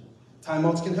position.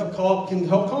 Timeouts can help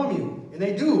calm you, and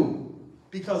they do,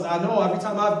 because I know every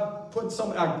time I put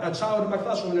a child in my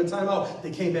classroom in a timeout, they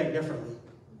came back differently.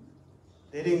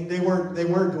 They weren't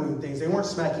doing things. They weren't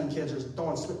smacking kids or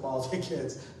throwing spitballs at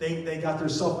kids. They got their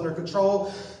self under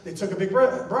control. They took a big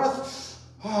breath.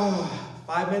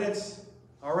 5 minutes.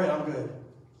 All right, I'm good.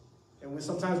 And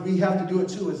sometimes we have to do it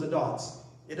too as adults.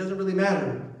 It doesn't really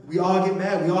matter. We all get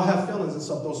mad. We all have feelings and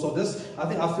stuff though. So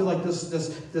I feel like this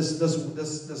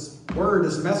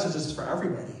message is for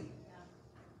everybody.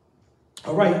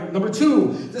 All right, number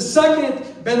 2. The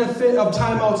second benefit of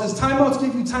timeouts is timeouts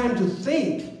give you time to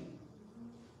think.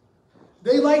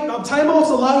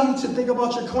 Timeouts allow you to think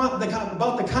about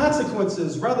the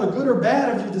consequences, whether good or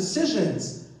bad, of your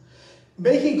decisions.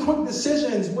 Making quick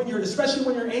decisions especially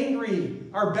when you're angry,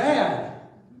 are bad.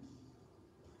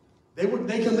 They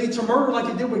can lead to murder like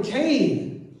it did with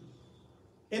Cain.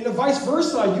 And the vice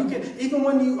versa. You can even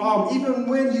when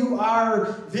you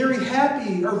are very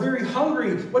happy or very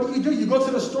hungry, what do? You go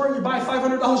to the store and you buy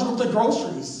 $500 worth of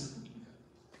groceries.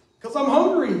 Because I'm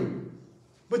hungry.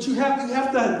 But you have to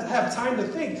have time to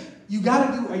think. You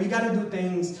gotta do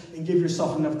things and give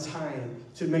yourself enough time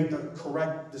to make the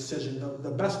correct decision,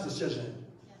 the best decision.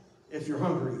 If you're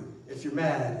hungry, if you're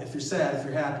mad, if you're sad, if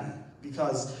you're happy.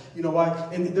 Because you know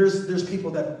what? And there's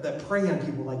people that prey on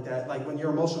people like that. Like when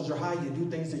your emotions are high, you do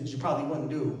things that you probably wouldn't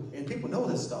do. And people know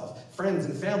this stuff. Friends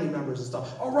and family members and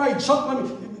stuff. All right, Chuck,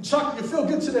 you feel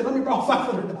good today. Let me borrow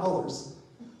 $500.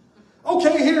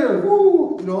 Okay, here.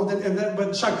 Woo!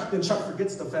 But Chuck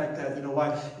forgets the fact that, you know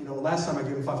what? Last time I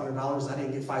gave him $500, I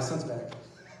didn't get 5 cents back.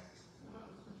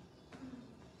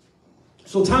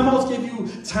 So timeouts give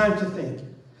you time to think.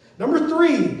 Number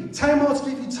 3, timeouts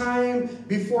give you time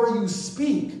before you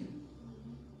speak.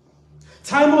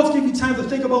 Timeouts give you time to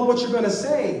think about what you're going to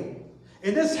say.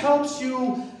 And this helps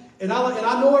you, and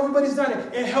I know everybody's done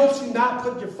it, it helps you not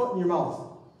put your foot in your mouth.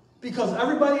 Because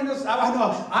everybody in this, I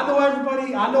know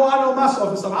everybody, I know myself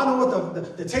and stuff. I know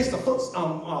what the taste of foot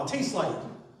tastes like.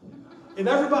 And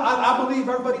everybody, I believe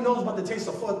everybody knows what the taste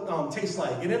of foot tastes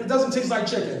like. And it doesn't taste like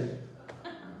chicken.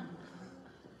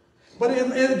 But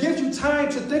it gives you time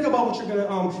to think about what you're going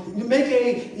to make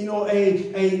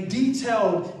a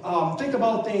detailed think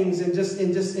about things and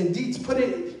put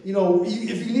it.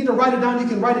 If you need to write it down, you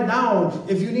can write it down.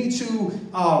 If you need to,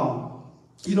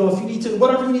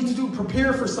 whatever you need to do,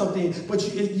 prepare for something.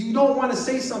 But you don't want to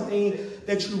say something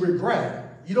that you regret.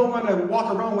 You don't want to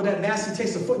walk around with that nasty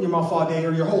taste of foot in your mouth all day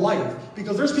or your whole life.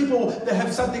 Because there's people that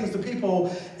have said things to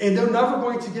people and they're never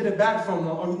going to get it back from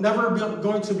them, or never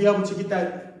going to be able to get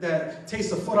that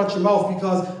taste of foot out your mouth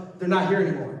because they're not here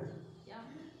anymore. Yeah.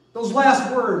 Those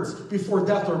last words before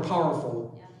death are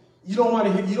powerful. Yeah. You don't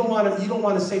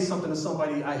want to say something to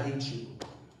somebody, I hate you.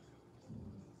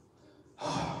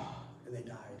 And they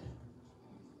died.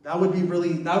 That would be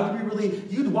really,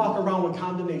 you'd walk around with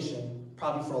condemnation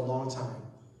probably for a long time.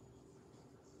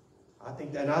 I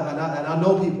think that, and I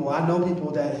know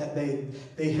people that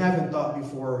they haven't thought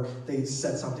before they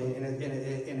said something, and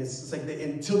it's like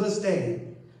until this day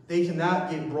they cannot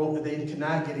get broken. They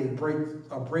cannot get a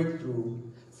breakthrough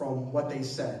from what they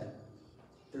said.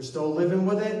 They're still living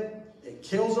with it. It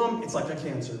kills them. It's like a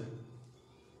cancer.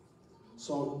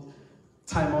 So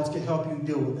timeouts can help you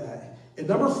deal with that. And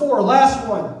number 4, last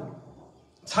one.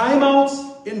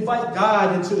 Timeouts invite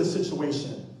God into the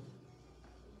situation.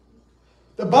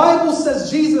 The Bible says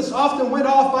Jesus often went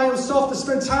off by himself to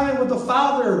spend time with the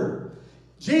Father.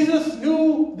 Jesus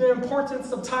knew the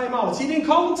importance of timeouts. He didn't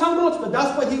call them timeouts, but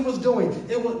that's what he was doing.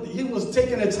 He was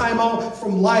taking a timeout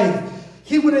from life.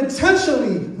 He would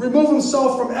intentionally remove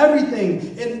himself from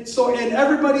everything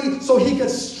so he could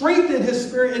strengthen his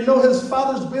spirit and know his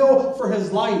Father's will for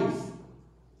his life.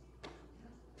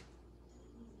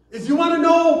 If you want to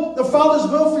know the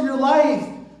Father's will for your life,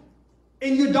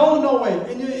 and you don't know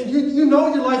it, and you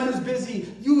know your life is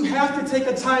busy, you have to take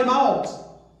a time out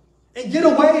and get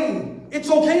away. It's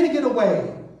okay to get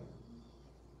away.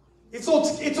 It's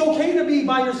okay to be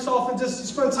by yourself and just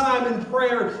spend time in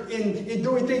prayer in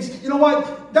doing things. You know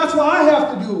what? That's what I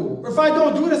have to do. If I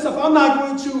don't do this stuff, I'm not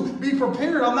going to be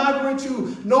prepared. I'm not going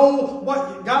to know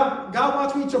what God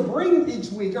wants me to bring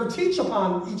each week or teach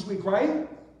upon each week, right?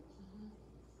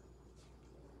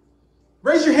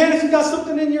 Raise your hand if you got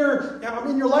something in your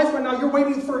life right now. You're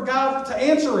waiting for God to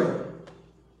answer it.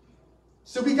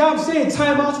 So I'm saying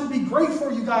timeouts would be great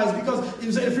for you guys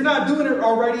because if you're not doing it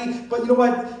already, but you know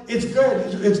what? It's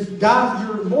good. It's God.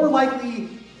 You're more likely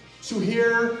to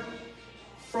hear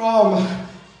from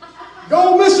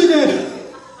Go Michigan.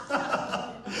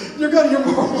 You're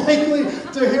more likely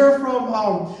to hear from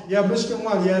Michigan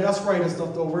won. Yeah, that's right and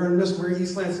stuff though. We're in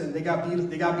East Lansing. They got beat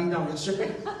down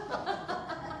yesterday.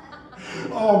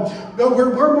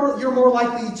 You're more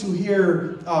likely to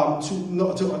hear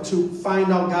to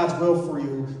find out God's will for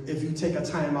you if you take a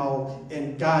time out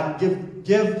and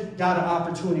give God an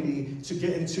opportunity to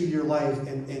get into your life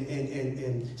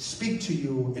and speak to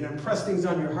you and impress things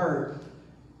on your heart.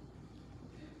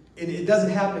 And it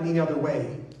doesn't happen any other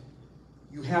way.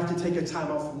 You have to take a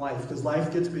time out from life because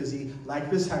life gets busy,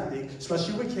 life is hectic,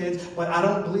 especially with kids. But I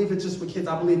don't believe it's just with kids.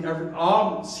 I believe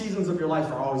all seasons of your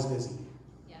life are always busy.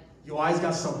 You always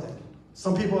got something.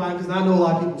 Some people, because I know a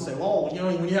lot of people say, when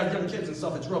you have young kids and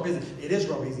stuff, it's real busy. It is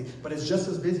real busy, but it's just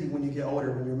as busy when you get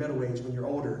older, when you're middle age, when you're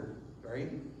older, right?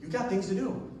 You got things to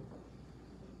do.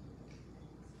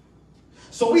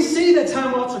 So we see that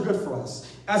timeouts are good for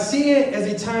us. I see it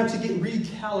as a time to get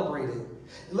recalibrated.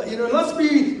 You know, let's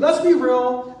be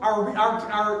real. Our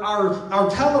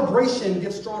calibration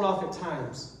gets thrown off at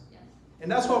times.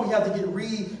 And that's why we have to get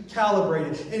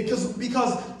recalibrated. And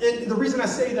because the reason I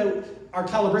say that our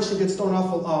calibration gets thrown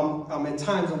off at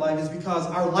times in life is because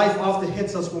our life often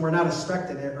hits us when we're not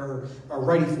expecting it or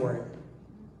ready for it.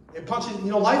 It punches.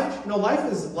 Life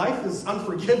is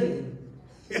unforgiving.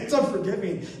 It's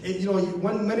unforgiving.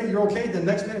 One minute you're okay, the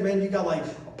next minute, man, you got like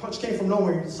a punch came from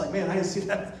nowhere. You're just like, man, I didn't see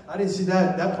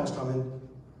that punch coming.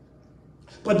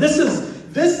 But this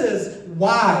is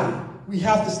why we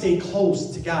have to stay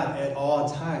close to God at all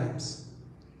times.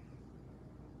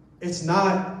 It's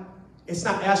not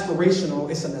aspirational,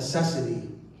 it's a necessity.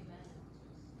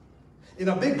 And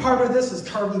a big part of this is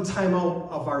carving time out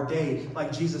of our day,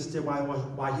 like Jesus did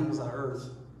while he was on earth.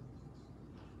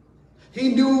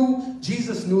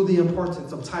 Jesus knew the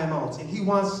importance of timeouts, and he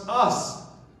wants us,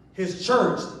 his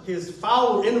church, his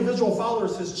individual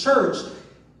followers, his church,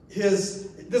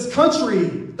 this country,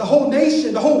 the whole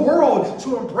nation, the whole world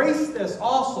to embrace this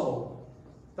also.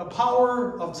 The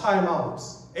power of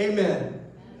timeouts. Amen.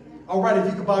 All right, if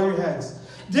you could bow your heads.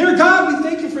 Dear God, we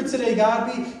thank you for today,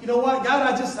 God. You know what, God,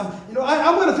 I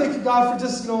want to thank you, God, for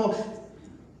just,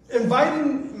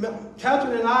 inviting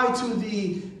Catherine and I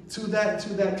to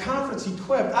that conference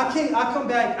equipped. I came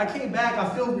back, I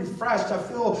feel refreshed. I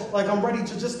feel like I'm ready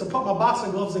to put my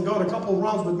boxing gloves and go to a couple of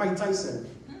rounds with Mike Tyson.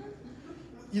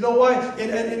 You know what?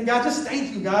 And God, just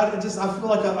thank you, God. I feel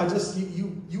like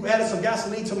you added some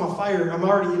gasoline to my fire. I'm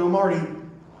already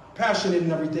passionate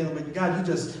and everything, but God,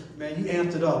 you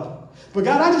amped it up. But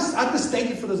God, I just thank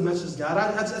you for this message, God.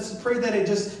 I just pray that it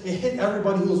hit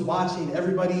everybody who was watching,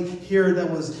 everybody here that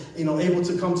was able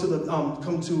to come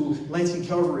to Lansing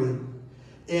Calvary.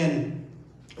 And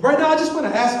right now, I just want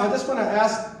to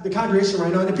ask the congregation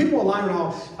right now, and the people online right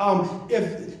now,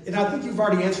 and I think you've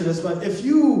already answered this, but if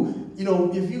you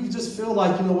just feel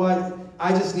like, you know what,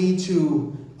 I just need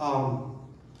to,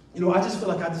 I just feel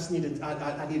like I need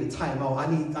a timeout.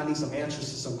 I need some answers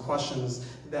to some questions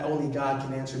that only God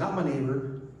can answer. Not my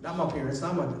neighbor, not my parents,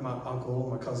 not my uncle,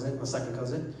 my cousin, my second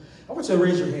cousin. I want you to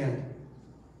raise your hand.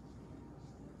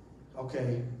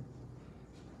 Okay.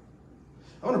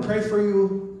 I want to pray for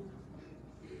you.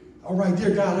 All right,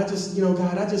 dear God, I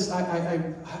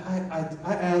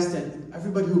ask that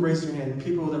everybody who raised their hand,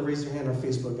 people that raised their hand on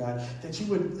Facebook, God, that you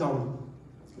would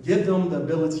give them the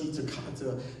ability to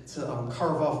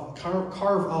carve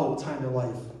out time in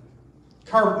life.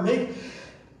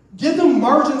 Give them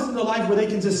margins in their life where they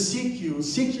can just seek you,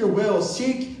 seek your will,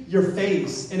 seek your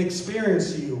face, and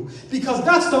experience you. Because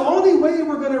that's the only way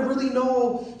we're going to really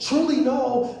truly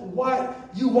know what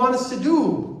you want us to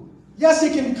do. Yes,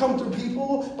 it can come through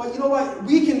people, but you know what?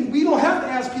 We don't have to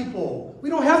ask people. We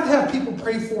don't have to have people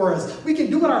pray for us. We can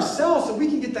do it ourselves, and we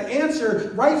can get the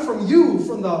answer right from you,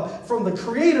 from the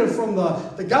Creator, from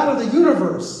the God of the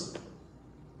universe.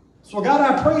 So God,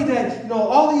 I pray that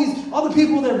all the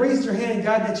people that raised their hand,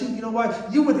 God, that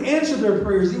you would answer their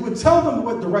prayers. You would tell them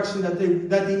what direction that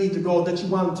they need to go, that you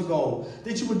want them to go,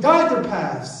 that you would guide their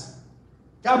paths.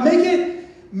 God, make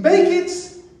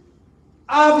it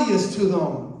obvious to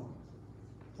them.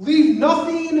 Leave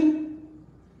nothing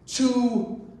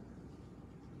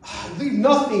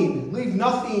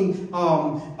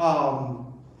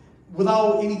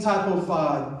without any type of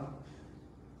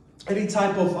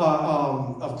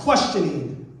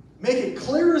questioning. Make it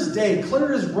clear as day,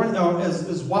 clear as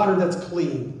water that's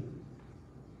clean.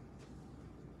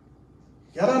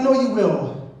 God, I know you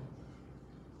will.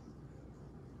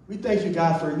 We thank you,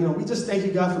 God, we just thank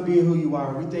you, God, for being who you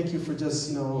are. We thank you for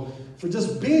just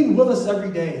being with us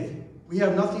every day. We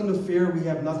have nothing to fear. We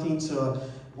have nothing to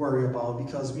worry about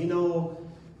because we know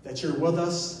that you're with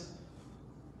us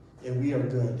and we are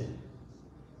good.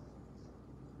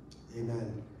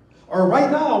 Amen. Or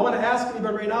right now, I want to ask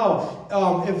anybody right now,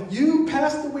 if you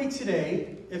passed away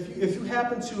today, if you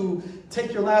happen to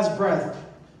take your last breath,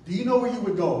 do you know where you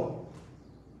would go?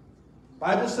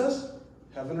 Bible says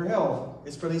heaven or hell.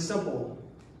 It's pretty simple.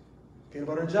 Peanut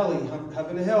butter and jelly,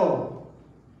 heaven or hell.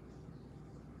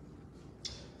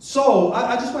 So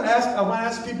I want to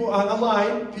ask people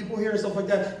online, people here and stuff like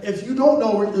that. If you don't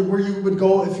know where you would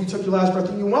go if you took your last breath,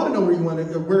 and you want to know where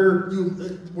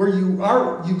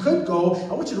you could go,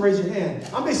 I want you to raise your hand.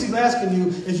 I'm basically asking you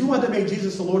if you want to make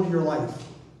Jesus the Lord of your life.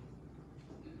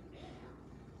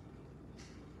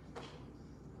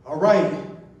 All right.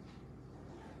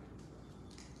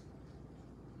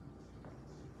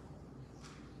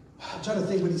 I'm trying to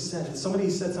think what he said.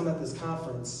 Somebody said something at this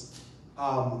conference.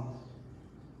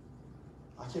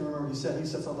 I can't remember what he said. He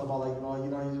said something about like,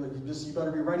 you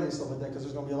better be ready and stuff like that because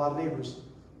there's going to be a lot of neighbors.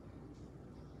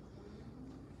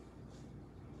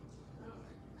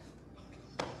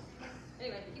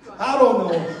 Anyway, keep going. I don't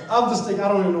know. I'm just thinking. I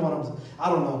don't even know I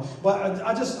don't know. But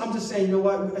I'm just saying. You know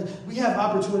what? We have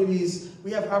opportunities.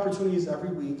 We have opportunities every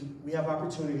week. We have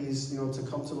opportunities, to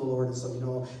come to the Lord and stuff.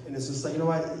 And it's just like,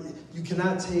 what? You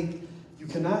cannot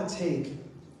take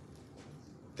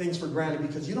things for granted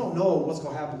because you don't know what's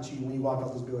going to happen to you when you walk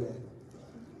out this building.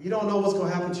 You don't know what's going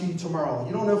to happen to you tomorrow.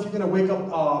 You don't know if you're going to wake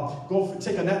up,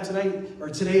 take a nap tonight or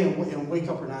today and wake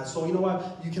up or not. So you know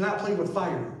what? You cannot play with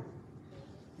fire.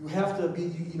 You have to be,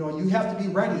 you have to be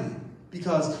ready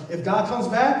because if God comes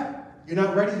back, you're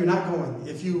not ready, you're not going.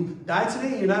 If you die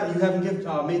today, you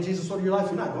haven't made Jesus Lord of your life,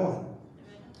 you're not going.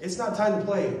 It's not time to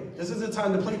play. This isn't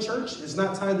time to play church. It's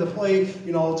not time to play,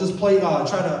 just play, try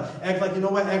to act like,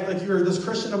 act like you're this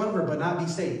Christian or whatever, but not be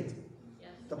saved.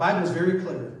 Yes. The Bible is very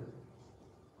clear.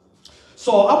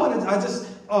 So I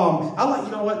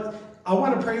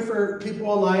want to pray for people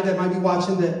online that might be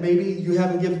watching that maybe you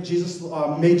haven't made Jesus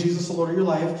the Lord of your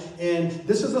life. And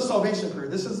this is a salvation prayer.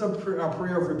 This is a prayer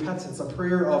of repentance, a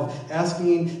prayer of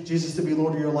asking Jesus to be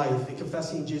Lord of your life and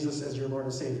confessing Jesus as your Lord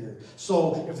and Savior.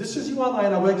 So if this is you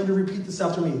online, I would like you to repeat this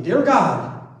after me. Dear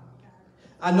God,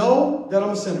 I know that I'm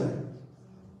a sinner.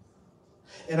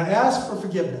 And I ask for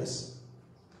forgiveness.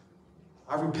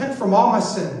 I repent from all my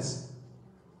sins.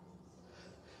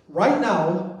 Right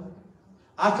now,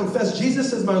 I confess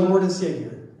Jesus as my Lord and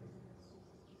Savior.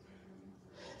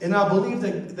 And I believe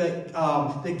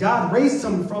that God raised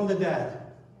him from the dead.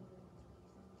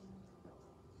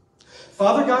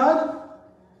 Father God,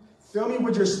 fill me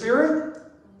with your Spirit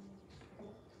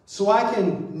so I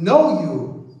can know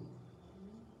you,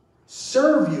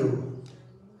 serve you,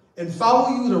 and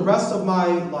follow you the rest of my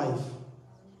life.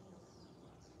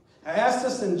 I ask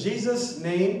this in Jesus'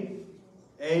 name.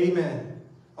 Amen.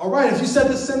 All right, if you said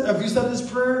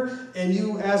this prayer and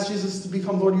you asked Jesus to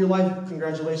become Lord of your life,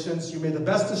 congratulations. You made the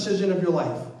best decision of your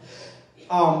life.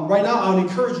 Right now, I would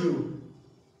encourage you.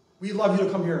 We'd love you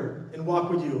to come here and walk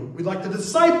with you. We'd like to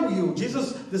disciple you.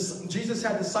 Jesus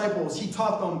had disciples. He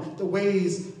taught them the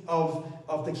ways of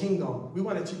the kingdom. We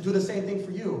wanted to do the same thing for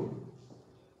you.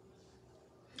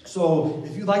 So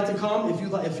if you'd like to come, we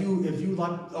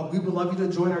would love you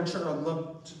to join our church,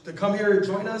 to come here and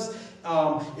join us.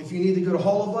 If you need to get a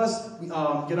hold of us, get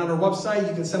on our website.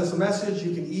 You can send us a message.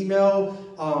 You can email.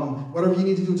 Whatever you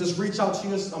need to do, just reach out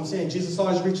to us. I'm saying Jesus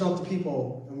always reaching out to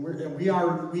people, and we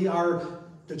are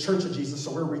the church of Jesus,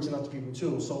 so we're reaching out to people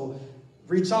too. So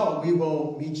reach out, and we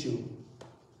will meet you.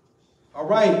 All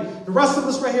right, the rest of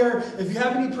us right here. If you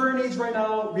have any prayer needs right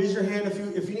now, raise your hand.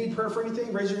 If you need prayer for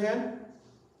anything, raise your hand.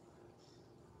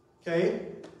 Okay.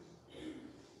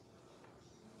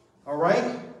 All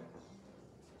right.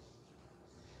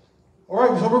 All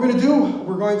right. So we're going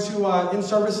to end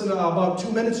service in about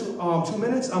 2 minutes.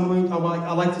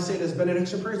 I like to say this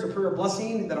benediction prayer. It's a prayer of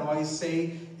blessing that I always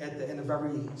say at the end of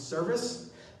every service.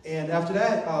 And after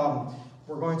that,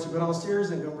 we're going to go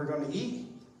downstairs and we're going to eat.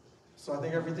 So I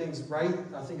think everything's right.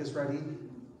 I think it's ready.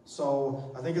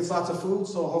 So I think it's lots of food.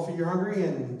 So hopefully you're hungry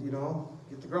and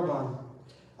get the grub on.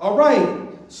 All right.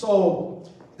 So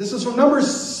this is from Numbers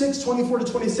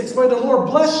 6:24-26. May the Lord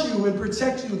bless you and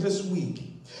protect you this week.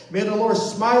 May the Lord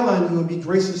smile on you and be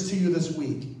gracious to you this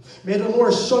week. May the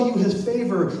Lord show you his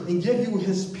favor and give you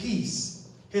his peace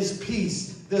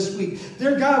this week.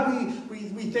 Dear God,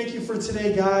 we thank you for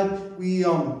today, God. We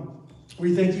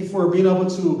thank you for being able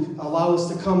to allow us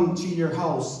to come to your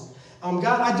house.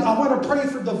 God, I want to pray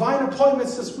for divine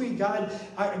appointments this week, God.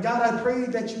 I pray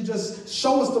that you just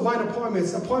show us divine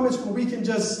appointments where we can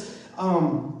just,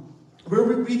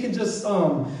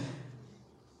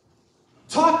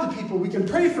 talk to people. We can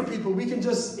pray for people. We can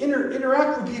just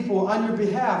interact with people on your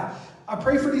behalf. I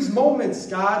pray for these moments,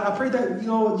 God. I pray that,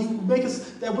 you make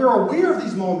us, that we're aware of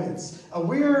these moments,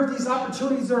 aware of these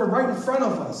opportunities that are right in front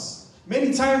of us.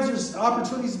 Many times there's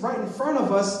opportunities right in front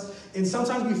of us, and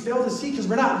sometimes we fail to see because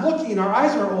we're not looking. Our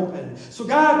eyes are open. So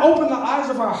God, open the eyes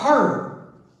of our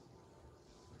heart.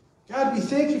 God, we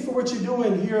thank you for what you're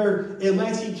doing here in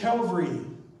Lansing, Calvary.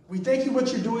 We thank you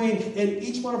what you're doing in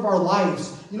each one of our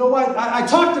lives. You know what? I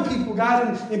talk to people,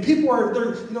 God, and people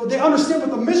they understand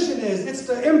what the mission is. It's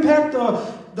to impact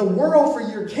the world for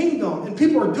your kingdom, and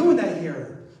people are doing that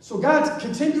here. So God,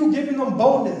 continue giving them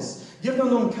boldness, giving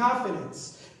them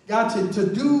confidence. God, to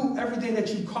do everything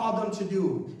that you called them to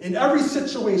do in every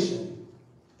situation.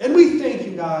 And we thank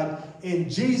you, God, in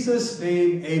Jesus'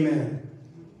 name, amen.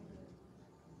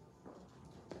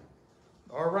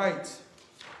 All right.